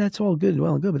 yeah, that's all good,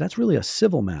 well and good, but that's really a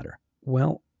civil matter.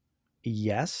 Well,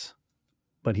 yes,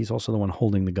 but he's also the one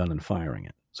holding the gun and firing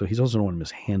it. So he's also the one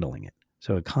mishandling it.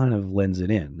 So it kind of lends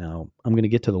it in. Now, I'm going to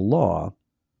get to the law,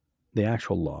 the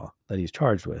actual law that he's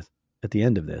charged with at the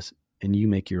end of this, and you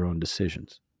make your own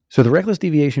decisions. So the reckless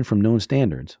deviation from known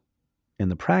standards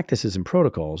and the practices and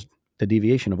protocols, the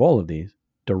deviation of all of these,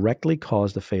 directly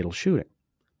caused the fatal shooting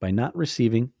by not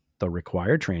receiving the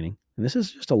required training. And this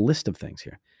is just a list of things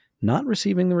here. Not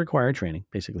receiving the required training,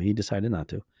 basically he decided not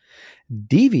to,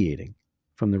 deviating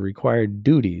from the required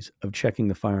duties of checking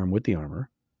the firearm with the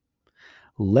armorer,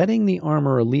 letting the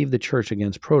armorer leave the church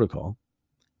against protocol,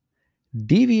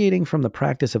 deviating from the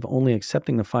practice of only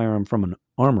accepting the firearm from an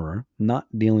armorer, not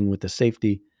dealing with the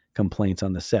safety complaints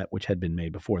on the set, which had been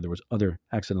made before. There was other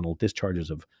accidental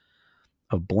discharges of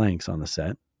blanks on the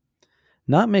set,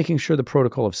 not making sure the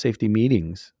protocol of safety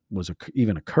meetings was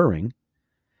even occurring,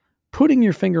 putting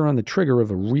your finger on the trigger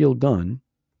of a real gun,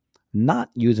 not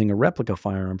using a replica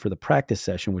firearm for the practice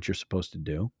session, which you're supposed to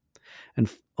do, and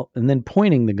then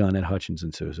pointing the gun at Hutchins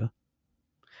and Souza.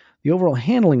 The overall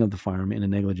handling of the firearm in a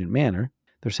negligent manner.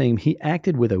 They're saying he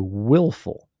acted with a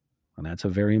willful, and that's a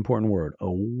very important word, a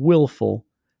willful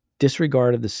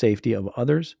disregard of the safety of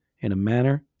others in a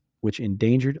manner which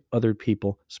endangered other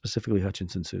people, specifically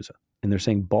Hutchins and Souza. And they're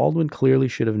saying Baldwin clearly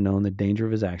should have known the danger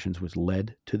of his actions, which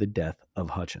led to the death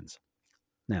of Hutchins.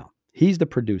 Now, he's the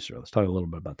producer. Let's talk a little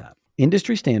bit about that.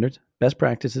 Industry standards, best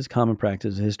practices, common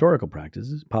practices, historical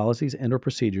practices, policies and or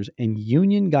procedures, and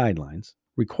union guidelines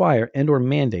require and or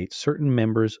mandate certain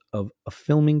members of a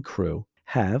filming crew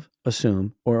have,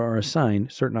 assume, or are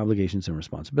assigned certain obligations and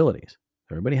responsibilities.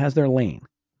 Everybody has their lane.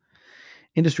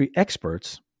 Industry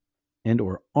experts and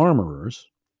or armorers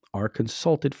are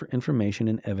consulted for information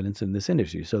and evidence in this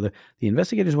industry. So the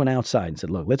investigators went outside and said,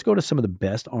 look, let's go to some of the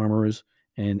best armorers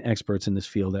and experts in this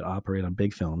field that operate on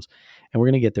big films, and we're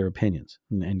going to get their opinions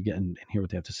and hear what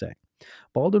they have to say.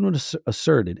 Baldwin was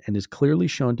asserted and is clearly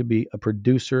shown to be a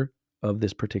producer of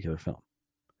this particular film.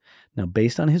 Now,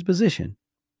 based on his position,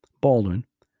 Baldwin,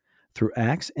 through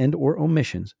acts and or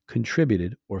omissions,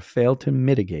 contributed or failed to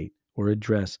mitigate or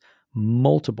address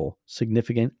multiple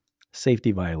significant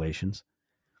safety violations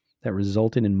that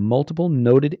resulted in multiple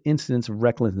noted incidents of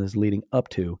recklessness leading up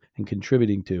to and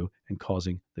contributing to and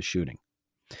causing the shooting.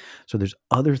 So there's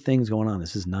other things going on.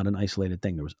 This is not an isolated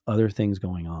thing. There was other things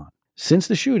going on. Since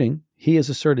the shooting, he has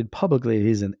asserted publicly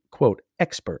he's an, quote,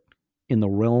 expert in the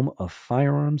realm of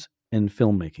firearms and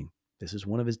filmmaking. This is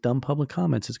one of his dumb public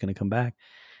comments that's going to come back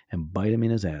and bite him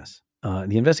in his ass.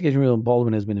 The investigation revealed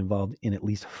Baldwin has been involved in at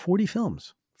least 40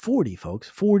 films. 40, folks,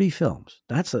 40 films.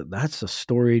 That's a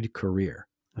storied career.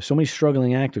 There's so many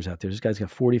struggling actors out there. This guy's got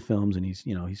 40 films and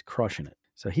he's crushing it.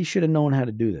 So he should have known how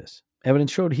to do this.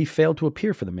 Evidence showed he failed to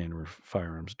appear for the manual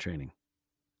firearms training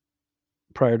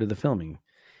prior to the filming.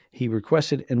 He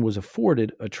requested and was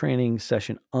afforded a training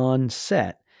session on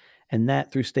set, and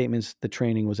that through statements, the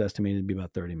training was estimated to be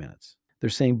about 30 minutes. They're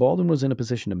saying Baldwin was in a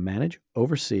position to manage,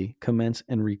 oversee, commence,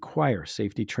 and require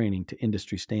safety training to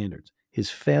industry standards. His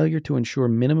failure to ensure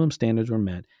minimum standards were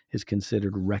met is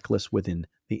considered reckless within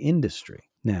the industry.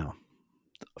 Now,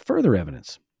 further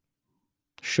evidence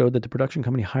showed that the production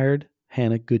company hired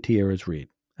Hannah Gutierrez Reed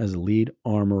as the lead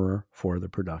armorer for the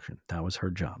production. That was her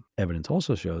job. Evidence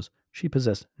also shows she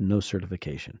possessed no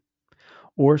certification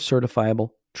or certifiable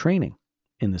training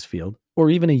in this field, or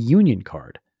even a union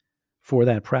card for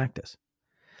that practice,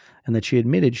 and that she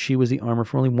admitted she was the armor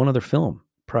for only one other film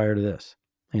prior to this,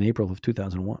 in April of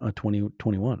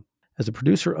 2021. As a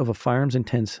producer of a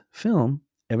firearms-intense film,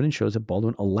 evidence shows that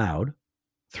Baldwin allowed,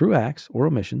 through acts or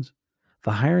omissions,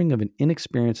 the hiring of an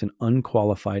inexperienced and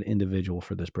unqualified individual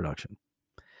for this production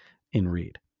in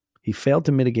Reed. He failed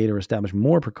to mitigate or establish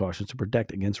more precautions to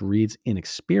protect against Reed's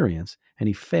inexperience, and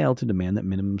he failed to demand that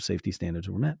minimum safety standards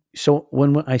were met. So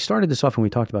when I started this off and we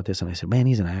talked about this, and I said, man,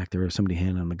 he's an actor, or somebody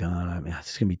handing him a gun, I mean,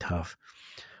 it's going to be tough.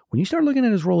 When you start looking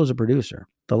at his role as a producer,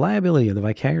 the liability or the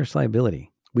vicarious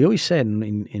liability, we always said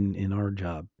in our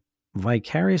job,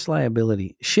 vicarious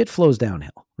liability, shit flows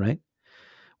downhill, right?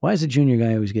 Why does the junior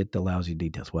guy always get the lousy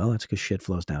details? Well, that's because shit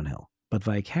flows downhill. But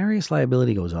vicarious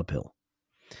liability goes uphill.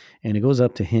 And it goes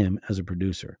up to him as a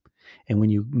producer. And when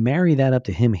you marry that up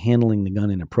to him handling the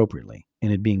gun inappropriately,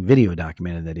 and it being video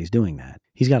documented that he's doing that,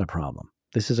 he's got a problem.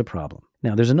 This is a problem.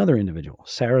 Now, there's another individual,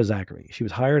 Sarah Zachary. She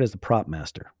was hired as the prop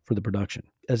master for the production.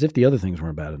 As if the other things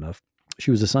weren't bad enough,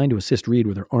 she was assigned to assist Reed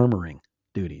with her armoring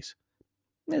duties.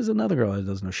 There's another girl that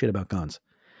doesn't know shit about guns,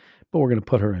 but we're going to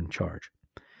put her in charge.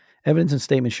 Evidence and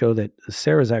statements show that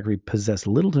Sarah Zachary possessed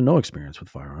little to no experience with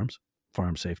firearms,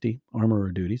 firearm safety,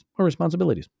 armorer duties, or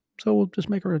responsibilities. So we'll just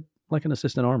make her like an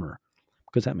assistant armorer,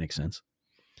 because that makes sense.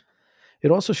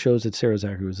 It also shows that Sarah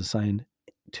Zachary was assigned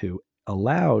to and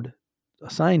allowed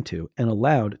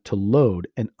to load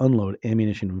and unload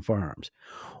ammunition and firearms.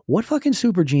 What fucking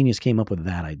super genius came up with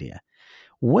that idea?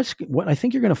 What I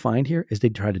think you're going to find here is they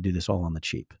tried to do this all on the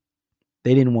cheap.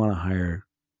 They didn't want to hire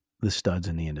the studs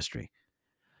in the industry.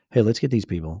 Hey, let's get these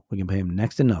people. We can pay them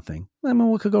next to nothing. I mean,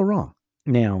 what could go wrong?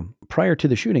 Now, prior to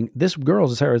the shooting, this girl,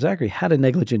 Sarah Zachary, had a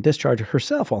negligent discharge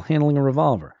herself while handling a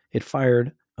revolver. It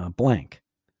fired blank,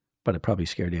 but it probably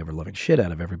scared the ever-loving shit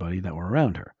out of everybody that were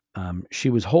around her. She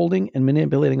was holding and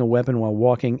manipulating a weapon while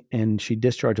walking, and she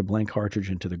discharged a blank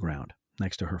cartridge into the ground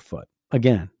next to her foot.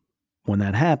 Again, when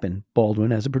that happened,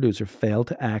 Baldwin, as a producer, failed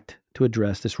to act to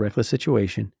address this reckless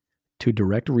situation, to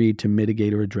direct Reed to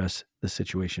mitigate or address the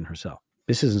situation herself.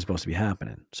 This isn't supposed to be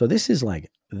happening. So this is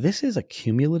a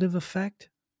cumulative effect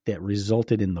that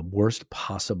resulted in the worst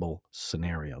possible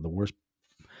scenario, the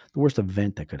worst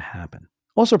event that could happen.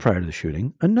 Also prior to the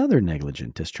shooting, another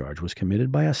negligent discharge was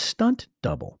committed by a stunt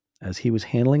double as he was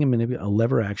handling a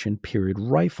lever-action period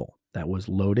rifle that was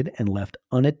loaded and left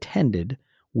unattended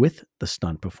with the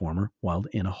stunt performer while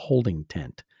in a holding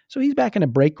tent. So he's back in a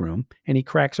break room and he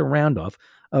cracks a round off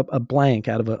a blank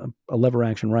out of a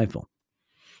lever-action rifle.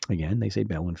 Again, they say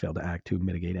Baldwin failed to act to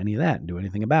mitigate any of that and do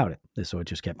anything about it. So it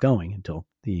just kept going until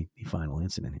the final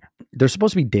incident here. There's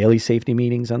supposed to be daily safety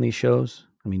meetings on these shows.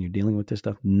 I mean, you're dealing with this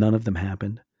stuff. None of them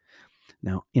happened.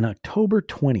 Now, in October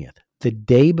 20th, the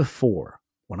day before,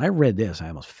 when I read this, I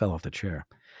almost fell off the chair.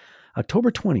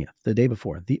 October 20th, the day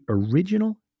before, the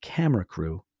original camera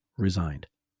crew resigned.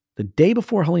 The day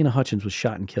before Halyna Hutchins was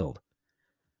shot and killed,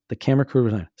 the camera crew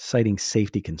resigned, citing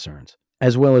safety concerns,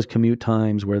 as well as commute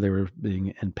times where they were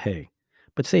being and pay,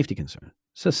 but safety concerns.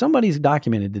 So somebody's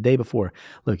documented the day before,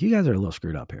 look, you guys are a little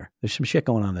screwed up here. There's some shit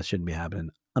going on that shouldn't be happening.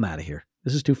 I'm out of here.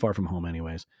 This is too far from home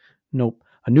anyways. Nope.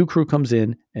 A new crew comes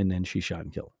in and then she's shot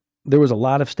and killed. There was a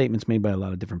lot of statements made by a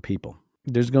lot of different people.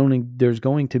 There's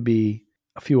going to be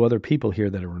a few other people here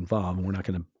that are involved, and we're not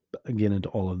going to get into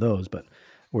all of those, but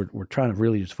we're trying to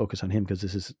really just focus on him because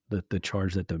this is the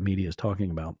charge that the media is talking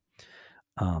about.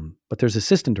 But there's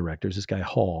assistant directors, this guy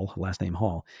Hall, last name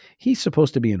Hall. He's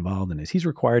supposed to be involved in this. He's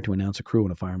required to announce a crew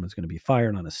when a fireman's going to be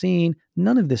fired on a scene.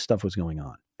 None of this stuff was going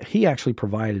on. He actually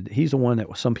he's the one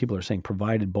that some people are saying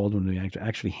provided Baldwin who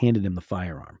actually handed him the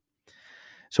firearm.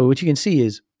 So what you can see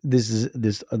is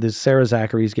this Sarah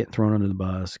Zachary's getting thrown under the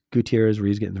bus. Gutierrez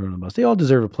Reed's getting thrown under the bus. They all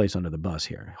deserve a place under the bus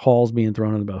here. Hall's being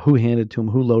thrown under the bus. Who handed it to him?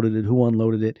 Who loaded it? Who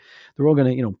unloaded it? They're all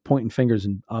going to, pointing fingers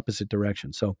in opposite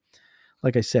directions. So,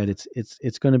 like I said,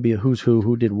 it's going to be a who's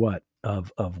who did what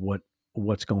of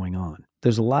what's going on.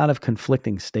 There's a lot of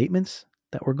conflicting statements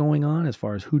that were going on as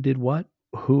far as who did what.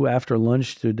 Who, after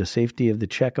lunch, through the safety of the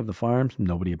check of the firearms,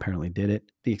 nobody apparently did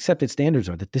it. The accepted standards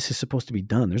are that this is supposed to be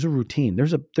done. There's a routine.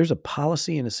 There's a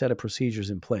policy and a set of procedures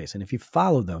in place. And if you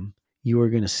follow them, you are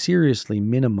going to seriously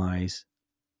minimize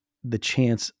the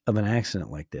chance of an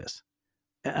accident like this.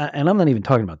 And I'm not even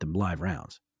talking about the live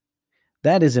rounds.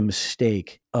 That is a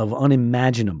mistake of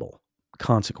unimaginable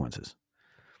consequences.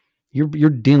 You're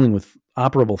dealing with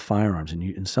operable firearms,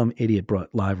 and some idiot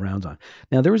brought live rounds on.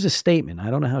 Now, there was a statement, I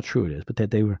don't know how true it is, but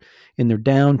that they were, in their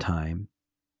downtime,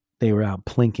 they were out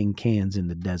plinking cans in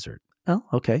the desert. Oh,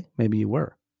 okay, maybe you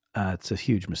were. It's a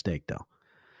huge mistake, though.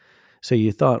 So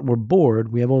you thought, we're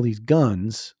bored, we have all these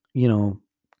guns, can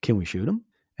we shoot them?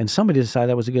 And somebody decided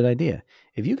that was a good idea.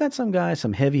 If you got some guy,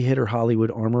 some heavy hitter Hollywood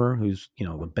armorer who's,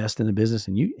 the best in the business,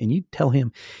 and you tell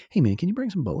him, hey man, can you bring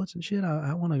some bullets and shit?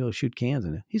 I want to go shoot cans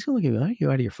in it. He's going to look at you, are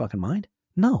you out of your fucking mind?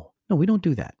 No, we don't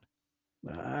do that.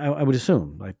 I would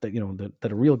assume like that,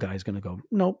 that a real guy is going to go,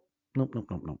 nope.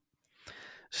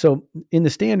 So in the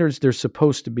standards, there's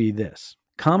supposed to be this.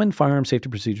 Common firearm safety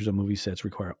procedures on movie sets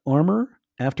require armorer,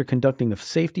 after conducting the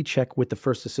safety check with the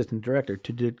first assistant director,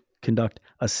 to conduct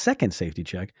a second safety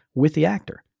check with the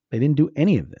actor. They didn't do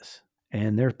any of this.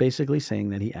 And they're basically saying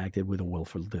that he acted with a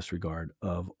willful disregard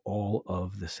of all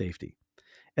of the safety.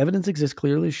 Evidence exists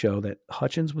clearly to show that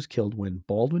Hutchins was killed when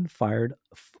Baldwin fired,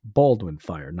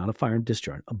 not a fire and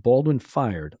discharge, Baldwin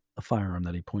fired a firearm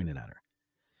that he pointed at her.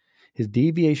 His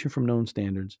deviation from known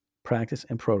standards, practice,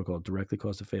 and protocol directly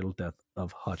caused the fatal death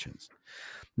of Hutchins.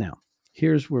 Now,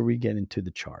 here's where we get into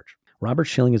the charge. Robert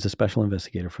Schilling is a special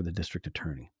investigator for the district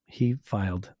attorney. He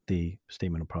filed the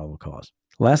statement of probable cause.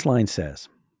 Last line says,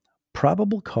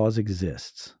 probable cause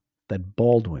exists that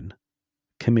Baldwin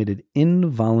committed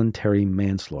involuntary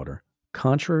manslaughter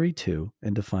contrary to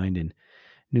and defined in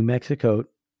New Mexico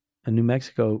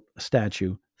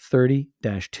statute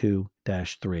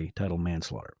 30-2-3 titled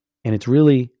manslaughter. And it's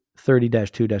really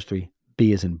 30-2-3,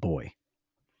 B as in boy.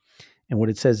 And what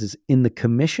it says is, in the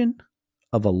commission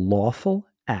of a lawful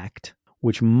act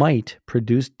which might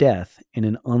produce death in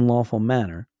an unlawful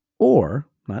manner, or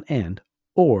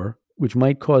which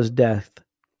might cause death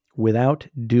without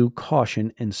due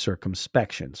caution and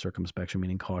circumspection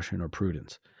meaning caution or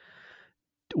prudence,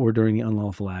 or during the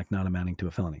unlawful act not amounting to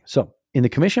a felony. So, in the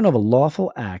commission of a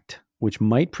lawful act which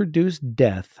might produce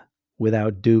death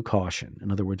without due caution.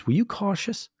 In other words, were you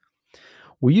cautious?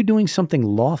 Were you doing something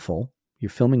lawful? You're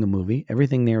filming a movie.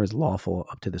 Everything there is lawful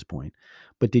up to this point.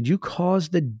 But did you cause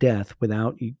the death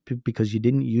because you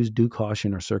didn't use due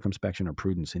caution or circumspection or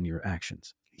prudence in your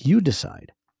actions? You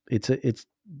decide. It's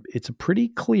a pretty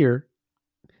clear,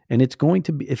 and it's going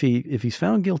to be, if he's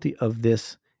found guilty of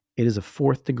this, it is a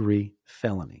 4th degree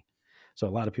felony. So a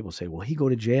lot of people say, will he go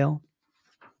to jail?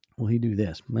 Will he do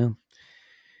this? Well,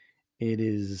 it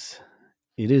is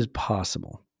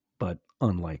possible, but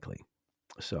unlikely.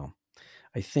 So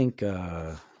I think,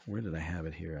 where did I have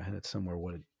it here? I had it somewhere.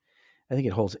 I think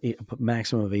it holds a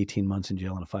maximum of 18 months in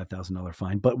jail and a $5,000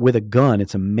 fine. But with a gun,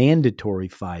 it's a mandatory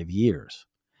 5 years.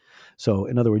 So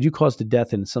in other words, you caused a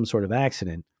death in some sort of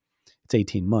accident, it's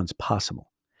 18 months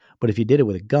possible. But if you did it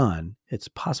with a gun, it's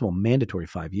possible mandatory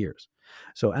 5 years.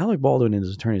 So Alec Baldwin and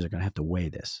his attorneys are going to have to weigh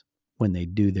this when they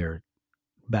do their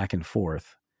back and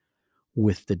forth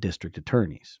with the district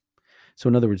attorneys. So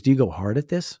in other words, do you go hard at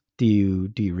this? Do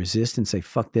you resist and say,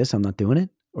 fuck this, I'm not doing it?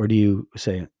 Or do you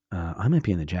say, I might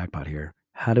be in the jackpot here.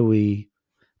 How do we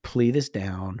plea this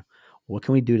down? What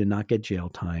can we do to not get jail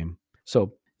time?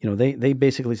 So, they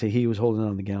basically say he was holding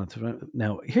on to the gun.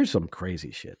 Now, here's some crazy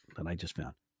shit that I just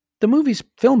found. The movie's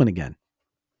filming again,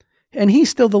 and he's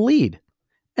still the lead.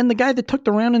 And the guy that took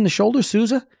the round in the shoulder,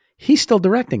 Sousa, he's still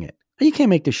directing it. You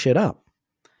can't make this shit up.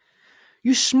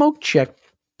 You smoke check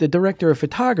the director of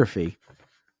photography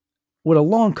with a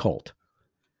long Colt.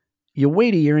 You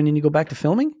wait a year and then you go back to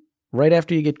filming right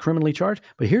after you get criminally charged.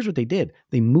 But here's what they did.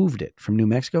 They moved it from New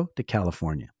Mexico to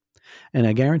California. And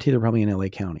I guarantee they're probably in LA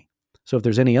County. So if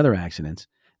there's any other accidents,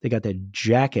 they got that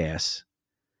jackass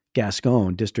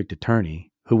Gascon district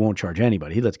attorney who won't charge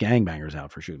anybody. He lets gangbangers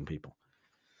out for shooting people.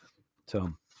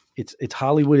 So it's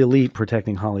Hollywood elite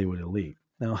protecting Hollywood elite.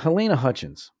 Now, Helena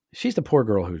Hutchins, she's the poor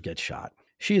girl who gets shot.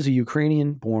 She is a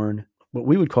Ukrainian-born, what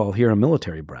we would call here a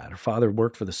military brat. Her father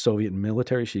worked for the Soviet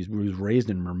military. She was raised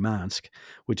in Murmansk,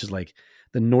 which is like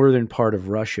the northern part of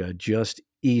Russia, just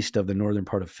east of the northern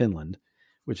part of Finland,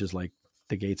 which is like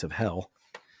the gates of hell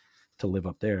to live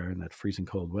up there in that freezing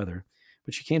cold weather.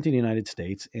 But she came to the United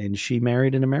States and she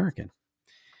married an American.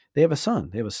 They have a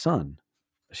son.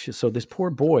 So this poor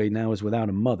boy now is without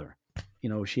a mother.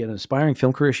 She had an aspiring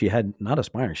film career. She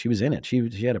was in it.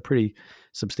 She had a pretty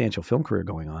substantial film career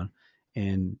going on.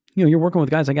 And, you're working with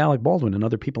guys like Alec Baldwin and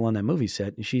other people on that movie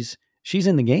set. And she's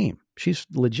in the game. She's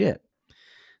legit.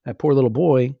 That poor little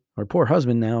boy, or poor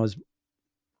husband now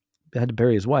had to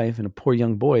bury his wife, and a poor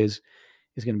young boy is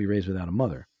going to be raised without a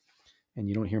mother. And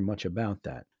you don't hear much about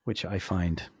that, which I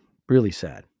find really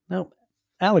sad. Now,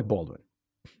 Alec Baldwin.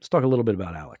 Let's talk a little bit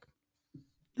about Alec.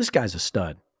 This guy's a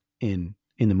stud in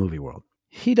the movie world.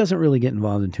 He doesn't really get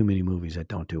involved in too many movies that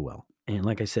don't do well. And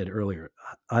like I said earlier,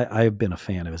 I've been a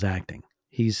fan of his acting.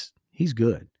 He's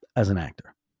good as an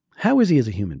actor. How is he as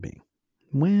a human being?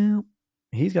 Well,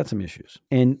 he's got some issues.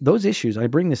 And those issues, I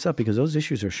bring this up because those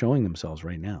issues are showing themselves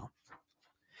right now.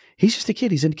 He's just a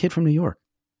kid. He's a kid from New York.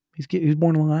 He was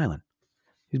born in Long Island.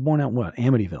 He was born out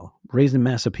Amityville, raised in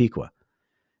Massapequa.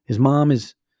 His mom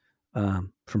is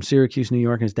from Syracuse, New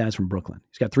York, and his dad's from Brooklyn.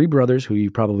 He's got 3 brothers who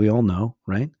you probably all know,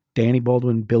 right? Danny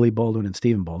Baldwin, Billy Baldwin, and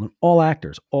Stephen Baldwin, all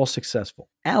actors, all successful.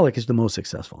 Alec is the most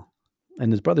successful.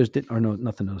 And his brothers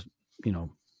nothing to,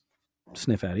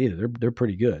 sniff at either. They're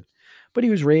pretty good. But he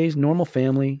was raised, normal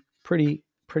family, pretty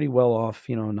well off,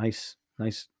 nice,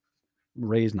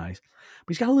 raised nice.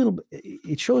 But he's got a little,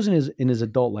 it shows in his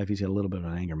adult life, he's got a little bit of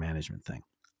an anger management thing.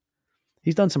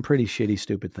 He's done some pretty shitty,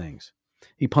 stupid things.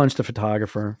 He punched a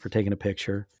photographer for taking a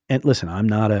picture. And listen, I'm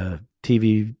not a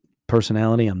TV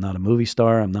personality. I'm not a movie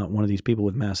star. I'm not one of these people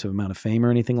with massive amount of fame or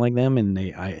anything like them. And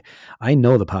I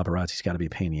know the paparazzi's got to be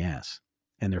a pain in the ass,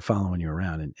 and they're following you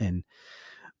around.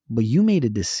 But you made a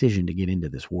decision to get into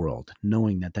this world,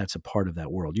 knowing that that's a part of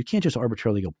that world. You can't just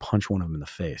arbitrarily go punch one of them in the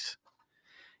face.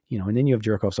 And then you have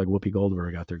jerk-offs like Whoopi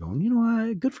Goldberg out there going,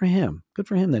 good for him. Good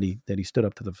for him that he stood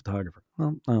up to the photographer.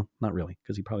 Well, no, not really,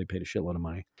 because he probably paid a shitload of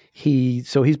money.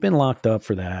 So he's been locked up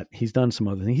for that. He's done some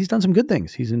other things. He's done some good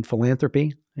things. He's in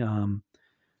philanthropy.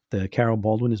 The Carol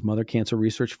Baldwin, his mother, Cancer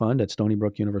Research Fund at Stony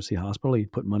Brook University Hospital. He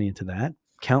put money into that.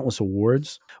 Countless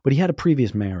awards. But he had a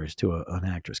previous marriage to an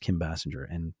actress, Kim Basinger,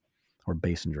 or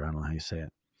Basinger, I don't know how you say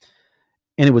it.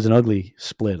 And it was an ugly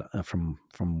split from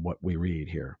what we read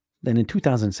here. Then in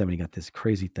 2007, he got this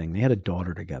crazy thing. They had a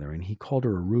daughter together, and he called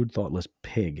her a rude, thoughtless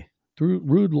pig.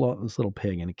 Rude, thoughtless little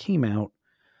pig. And it came out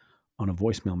on a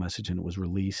voicemail message, and it was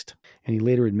released. And he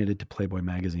later admitted to Playboy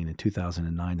magazine in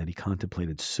 2009 that he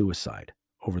contemplated suicide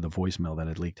over the voicemail that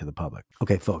had leaked to the public.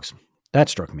 Okay, folks, that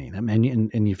struck me.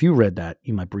 And if you read that,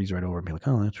 you might breeze right over and be like,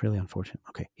 oh, that's really unfortunate.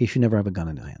 Okay, he should never have a gun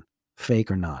in his hand,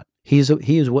 fake or not. He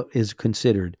is what is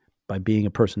considered, by being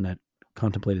a person that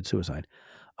contemplated suicide,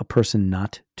 a person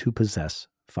not to possess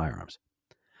firearms.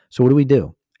 So what do we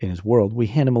do? In his world, we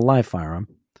hand him a live firearm,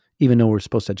 even though we're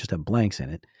supposed to just have blanks in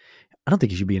it. I don't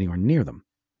think he should be anywhere near them.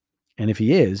 And if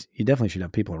he is, he definitely should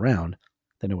have people around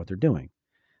that know what they're doing.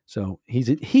 So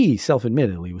he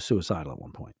self-admittedly was suicidal at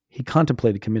one point. He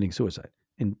contemplated committing suicide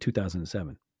in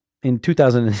 2007. In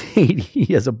 2008,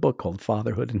 he has a book called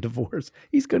Fatherhood and Divorce.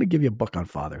 He's going to give you a book on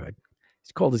fatherhood.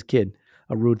 He's called his kid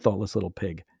a rude, thoughtless little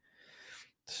pig.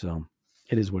 So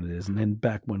it is what it is. And then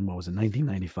back when,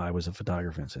 1995 was a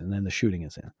photographer incident, and then the shooting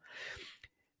incident.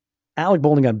 Alec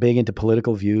Baldwin got big into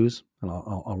political views, and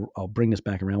I'll bring this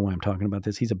back around why I'm talking about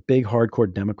this. He's a big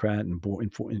hardcore Democrat and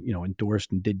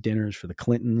endorsed and did dinners for the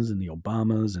Clintons and the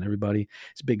Obamas and everybody.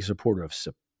 He's a big supporter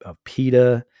of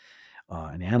PETA,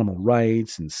 and animal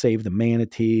rights and save the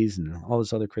manatees and all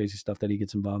this other crazy stuff that he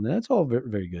gets involved in. That's all very,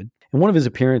 very good. And one of his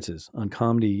appearances on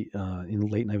comedy in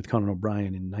Late Night with Conan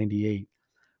O'Brien in 98,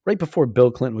 right before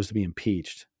Bill Clinton was to be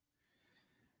impeached,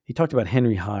 he talked about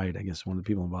Henry Hyde, I guess one of the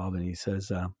people involved, and he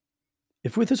says,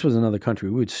 if this was another country,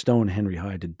 we would stone Henry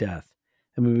Hyde to death,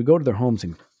 and we would go to their homes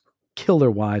and kill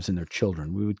their wives and their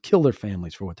children. We would kill their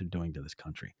families for what they're doing to this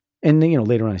country. And then,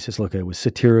 later on, he says, look, it was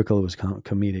satirical, it was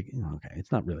comedic. Okay,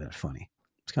 it's not really that funny.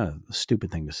 It's kind of a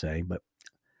stupid thing to say, but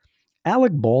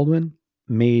Alec Baldwin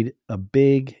made a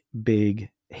big, big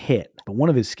hit. But one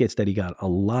of his skits that he got a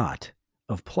lot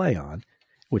of play on,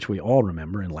 which we all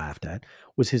remember and laughed at,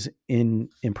 was his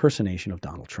impersonation of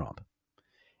Donald Trump.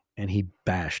 And he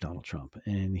bashed Donald Trump.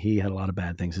 And he had a lot of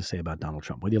bad things to say about Donald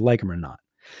Trump, whether you like him or not.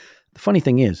 The funny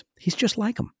thing is, he's just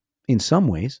like him in some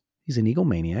ways. He's an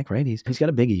egomaniac, right? He's got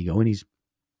a big ego, and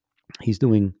he's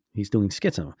doing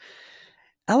skits on him.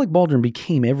 Alec Baldwin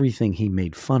became everything he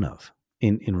made fun of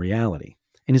in reality.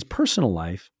 In his personal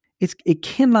life, it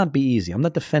cannot be easy. I'm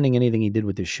not defending anything he did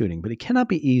with this shooting, but it cannot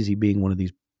be easy being one of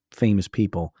these famous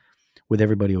people with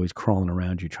everybody always crawling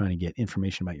around you trying to get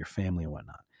information about your family and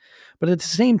whatnot. But at the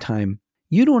same time,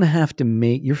 you don't have to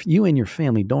make you and your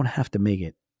family don't have to make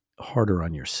it harder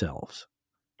on yourselves.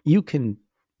 You can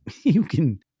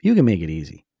make it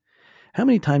easy. How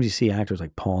many times you see actors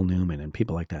like Paul Newman and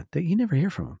people like that, you never hear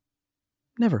from them.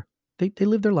 Never. They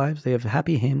live their lives. They have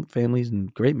happy families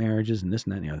and great marriages and this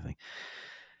and that and the other thing.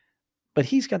 But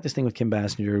he's got this thing with Kim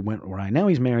Basinger. Now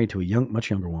he's married to a much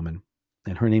younger woman,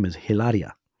 and her name is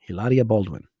Hilaria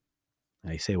Baldwin.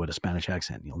 I say it with a Spanish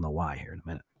accent. You'll know why here in a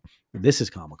minute. This is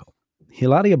comical.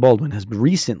 Hilaria Baldwin has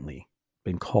recently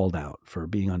been called out for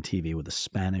being on TV with a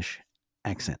Spanish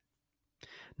accent.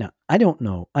 Now, I didn't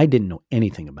know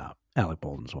anything about Alec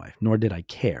Baldwin's wife, nor did I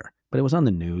care. But it was on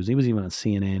the news. He was even on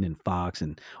CNN and Fox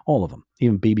and all of them.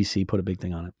 Even BBC put a big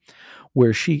thing on it,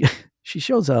 where she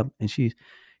shows up and she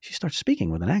starts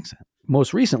speaking with an accent.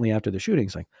 Most recently, after the shooting,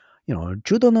 it's like, you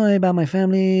don't know about my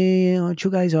family. You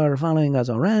guys are following us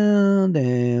around,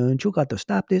 and you got to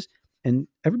stop this. And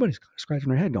everybody's scratching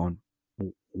their head, going,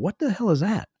 "What the hell is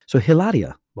that?" So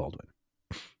Hilaria Baldwin,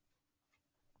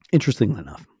 interestingly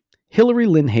enough, Hillary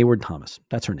Lynn Hayward Thomas.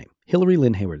 That's her name. Hillary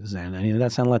Lynn Hayward. Does any of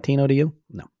that sound Latino to you?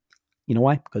 No. You know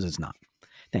why? Because it's not.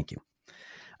 Thank you.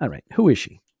 All right. Who is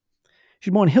she?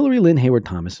 She's born Hillary Lynn Hayward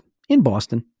Thomas in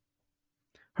Boston.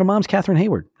 Her mom's Catherine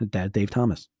Hayward. Her dad, Dave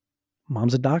Thomas.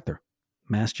 Mom's a doctor,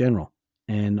 Mass General,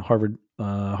 and Harvard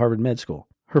Med School.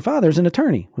 Her father's an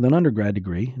attorney with an undergrad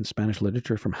degree in Spanish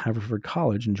literature from Haverford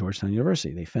College and Georgetown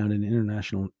University. They founded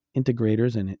International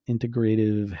Integrators and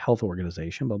Integrative Health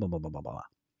Organization, blah, blah, blah, blah, blah, blah.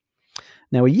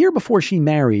 Now, a year before she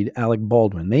married Alec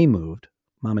Baldwin,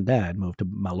 mom and dad moved to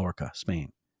Mallorca,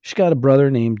 Spain. She's got a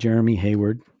brother named Jeremy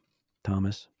Hayward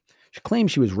Thomas. She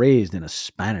claims she was raised in a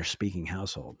Spanish-speaking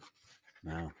household.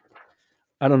 Now,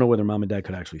 I don't know whether mom and dad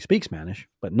could actually speak Spanish,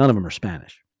 but none of them are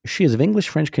Spanish. She is of English,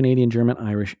 French, Canadian, German,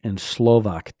 Irish, and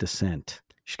Slovak descent.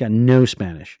 She's got no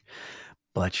Spanish,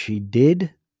 but she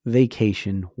did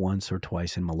vacation once or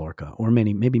twice in Mallorca, or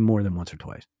maybe more than once or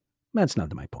twice. That's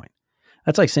not my point.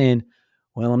 That's like saying,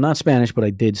 well, I'm not Spanish, but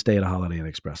I did stay at a Holiday Inn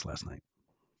Express last night.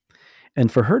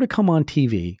 And for her to come on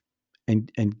TV and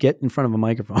get in front of a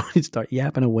microphone and start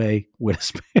yapping away with a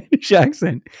Spanish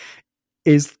accent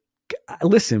is,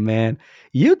 listen, man,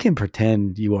 you can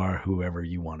pretend you are whoever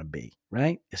you want to be,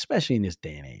 right? Especially in this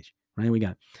day and age, right? We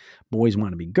got boys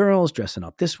want to be girls dressing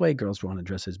up this way. Girls want to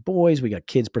dress as boys. We got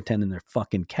kids pretending they're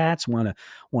fucking cats, want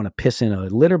to piss in a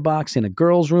litter box in a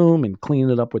girl's room and clean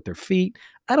it up with their feet.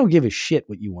 I don't give a shit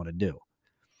what you want to do.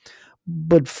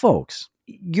 But folks,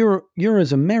 you're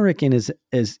as American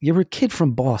as you're a kid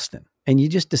from Boston, and you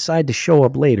just decide to show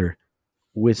up later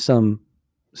with some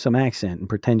accent and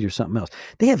pretend you're something else.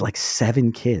 They have like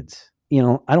 7 kids. I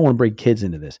don't want to bring kids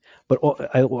into this, but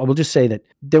I will just say that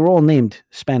they're all named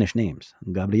Spanish names.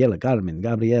 Gabriela, Carmen,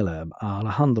 Gabriela,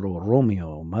 Alejandro,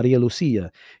 Romeo, Maria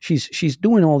Lucia. She's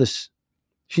doing all this.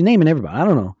 She's naming everybody. I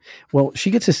don't know. Well,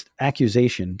 she gets this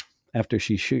accusation after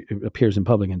she appears in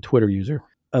public, and Twitter user,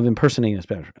 of impersonating a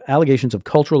Spanish. Allegations of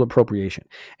cultural appropriation.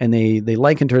 And they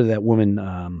likened her to that woman,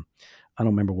 I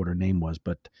don't remember what her name was,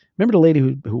 but remember the lady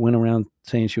who went around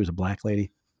saying she was a black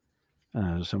lady,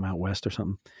 some out west or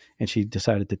something, and she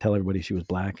decided to tell everybody she was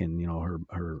black, and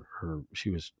she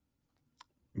was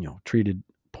treated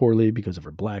poorly because of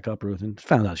her black uproots, and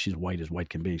found out she's white as white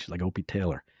can be. She's like Opie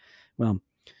Taylor. Well,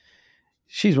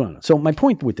 she's one of them. So my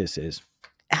point with this is,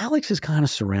 Alex has kind of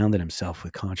surrounded himself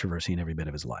with controversy in every bit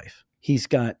of his life. He's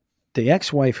got the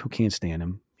ex-wife who can't stand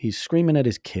him. He's screaming at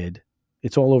his kid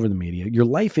It's all over the media. Your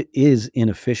life is in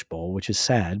a fishbowl, which is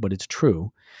sad, but it's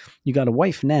true. You got a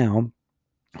wife now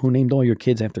who named all your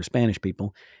kids after Spanish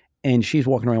people, and she's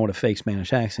walking around with a fake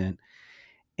Spanish accent.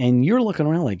 And you're looking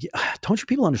around like, don't you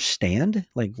people understand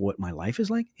like what my life is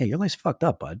like? Hey, your life's fucked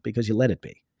up, bud, because you let it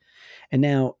be. And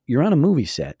now you're on a movie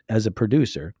set as a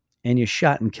producer, and you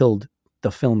shot and killed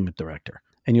the film director.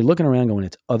 And you're looking around going,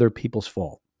 it's other people's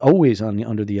fault. Always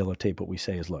under the yellow tape, what we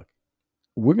say is, look,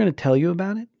 we're going to tell you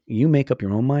about it. You make up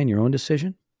your own mind, your own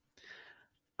decision.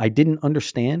 I didn't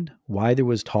understand why there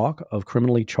was talk of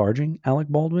criminally charging Alec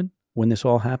Baldwin when this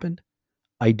all happened.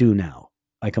 I do now.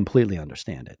 I completely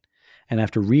understand it. And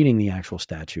after reading the actual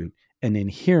statute and then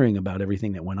hearing about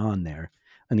everything that went on there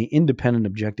and the independent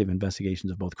objective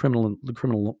investigations of both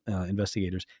criminal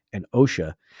investigators and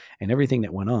OSHA and everything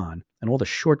that went on and all the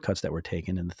shortcuts that were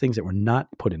taken and the things that were not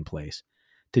put in place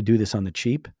to do this on the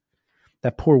cheap,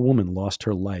 that poor woman lost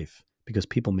her life because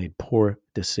people made poor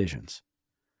decisions.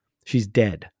 She's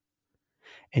dead.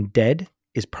 And dead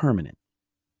is permanent.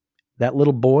 That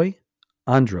little boy,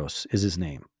 Andros is his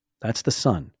name. That's the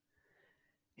son.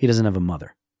 He doesn't have a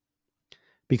mother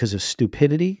because of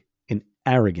stupidity and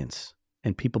arrogance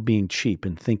and people being cheap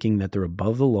and thinking that they're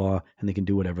above the law and they can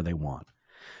do whatever they want.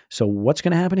 So what's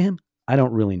going to happen to him? I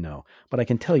don't really know. But I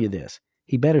can tell you this.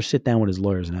 He better sit down with his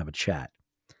lawyers and have a chat.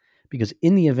 Because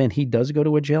in the event he does go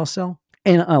to a jail cell,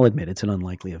 and I'll admit it's an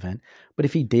unlikely event, but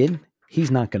if he did,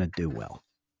 he's not going to do well.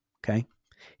 Okay?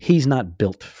 He's not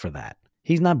built for that.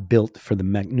 He's not built for the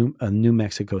New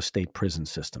Mexico state prison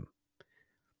system.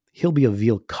 He'll be a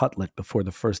veal cutlet before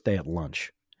the first day at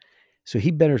lunch. So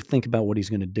he better think about what he's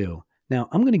going to do. Now,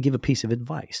 I'm going to give a piece of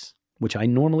advice, which I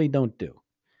normally don't do,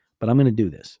 but I'm going to do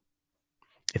this.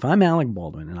 If I'm Alec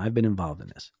Baldwin and I've been involved in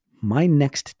this, my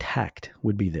next tact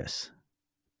would be this: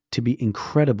 to be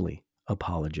incredibly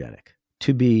apologetic,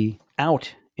 to be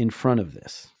out in front of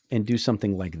this and do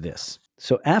something like this.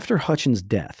 So after Hutchins'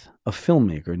 death, a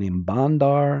filmmaker named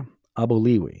Bandar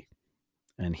Aboliwi,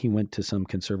 and he went to some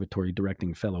conservatory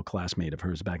directing fellow classmate of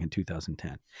hers back in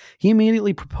 2010, he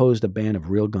immediately proposed a ban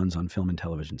of real guns on film and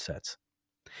television sets.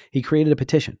 He created a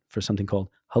petition for something called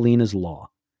Helena's Law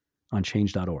on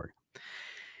change.org.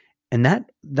 And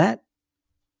that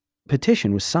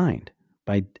petition was signed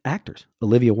by actors: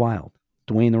 Olivia Wilde,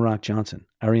 Dwayne "The Rock" Johnson,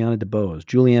 Ariana DeBose,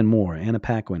 Julianne Moore, Anna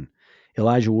Paquin,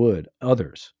 Elijah Wood,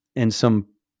 others, and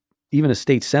even a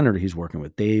state senator he's working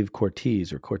with, Dave Cortese,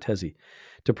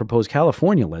 to propose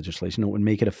California legislation that would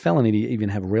make it a felony to even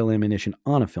have real ammunition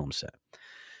on a film set.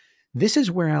 This is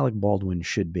where Alec Baldwin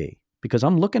should be, because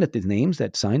I'm looking at the names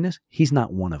that signed this. He's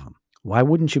not one of them. Why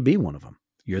wouldn't you be one of them?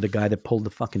 You're the guy that pulled the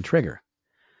fucking trigger.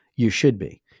 You should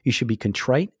be. You should be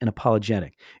contrite and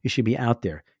apologetic. You should be out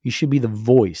there. You should be the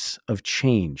voice of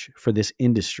change for this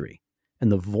industry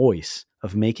and the voice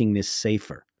of making this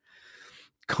safer.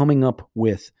 Coming up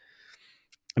with,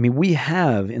 we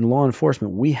have in law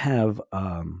enforcement, we have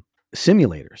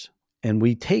simulators, and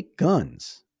we take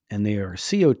guns and they are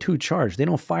CO2 charged. They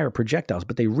don't fire projectiles,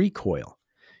 but they recoil.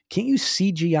 Can't you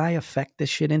CGI effect this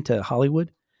shit into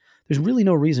Hollywood? There's really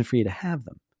no reason for you to have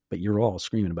them, but you're all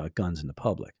screaming about guns in the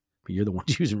public. But you're the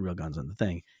ones using real guns on the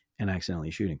thing and accidentally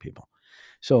shooting people.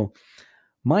 So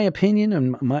my opinion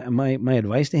and my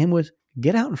advice to him was,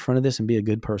 get out in front of this and be a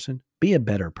good person. Be a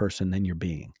better person than you're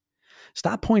being.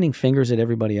 Stop pointing fingers at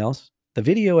everybody else. The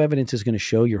video evidence is going to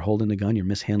show you're holding the gun, you're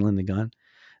mishandling the gun.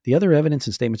 The other evidence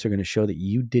and statements are going to show that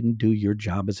you didn't do your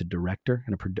job as a director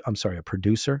and a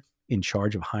producer in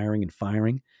charge of hiring and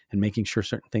firing and making sure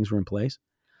certain things were in place.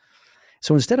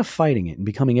 So instead of fighting it and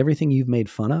becoming everything you've made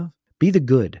fun of, be the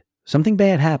good. Something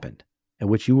bad happened at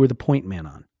which you were the point man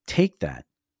on. Take that.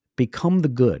 Become the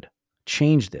good.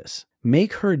 Change this.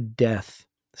 Make her death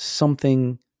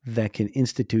something that can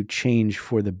institute change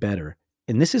for the better.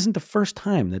 And this isn't the first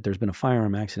time that there's been a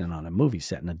firearm accident on a movie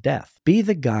set and a death. Be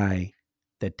the guy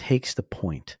that takes the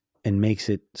point and makes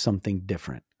it something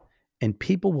different. And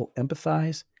people will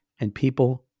empathize and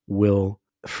people will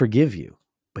forgive you.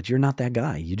 But you're not that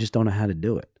guy. You just don't know how to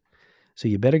do it. So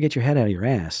you better get your head out of your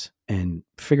ass and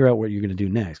figure out what you're going to do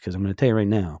next. Because I'm going to tell you right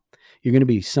now, you're going to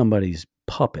be somebody's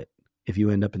puppet if you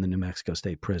end up in the New Mexico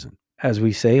State Prison. As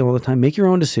we say all the time, make your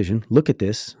own decision. Look at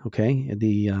this, okay?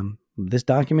 This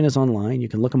document is online. You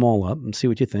can look them all up and see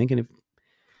what you think, and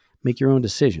make your own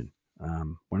decision.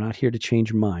 We're not here to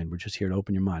change your mind. We're just here to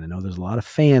open your mind. I know there's a lot of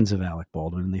fans of Alec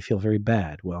Baldwin, and they feel very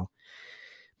bad. Well,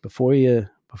 before you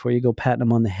go patting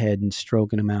him on the head and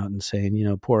stroking him out and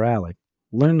saying, poor Alec,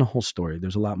 learn the whole story.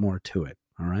 There's a lot more to it,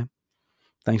 all right?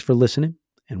 Thanks for listening,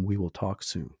 and we will talk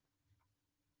soon.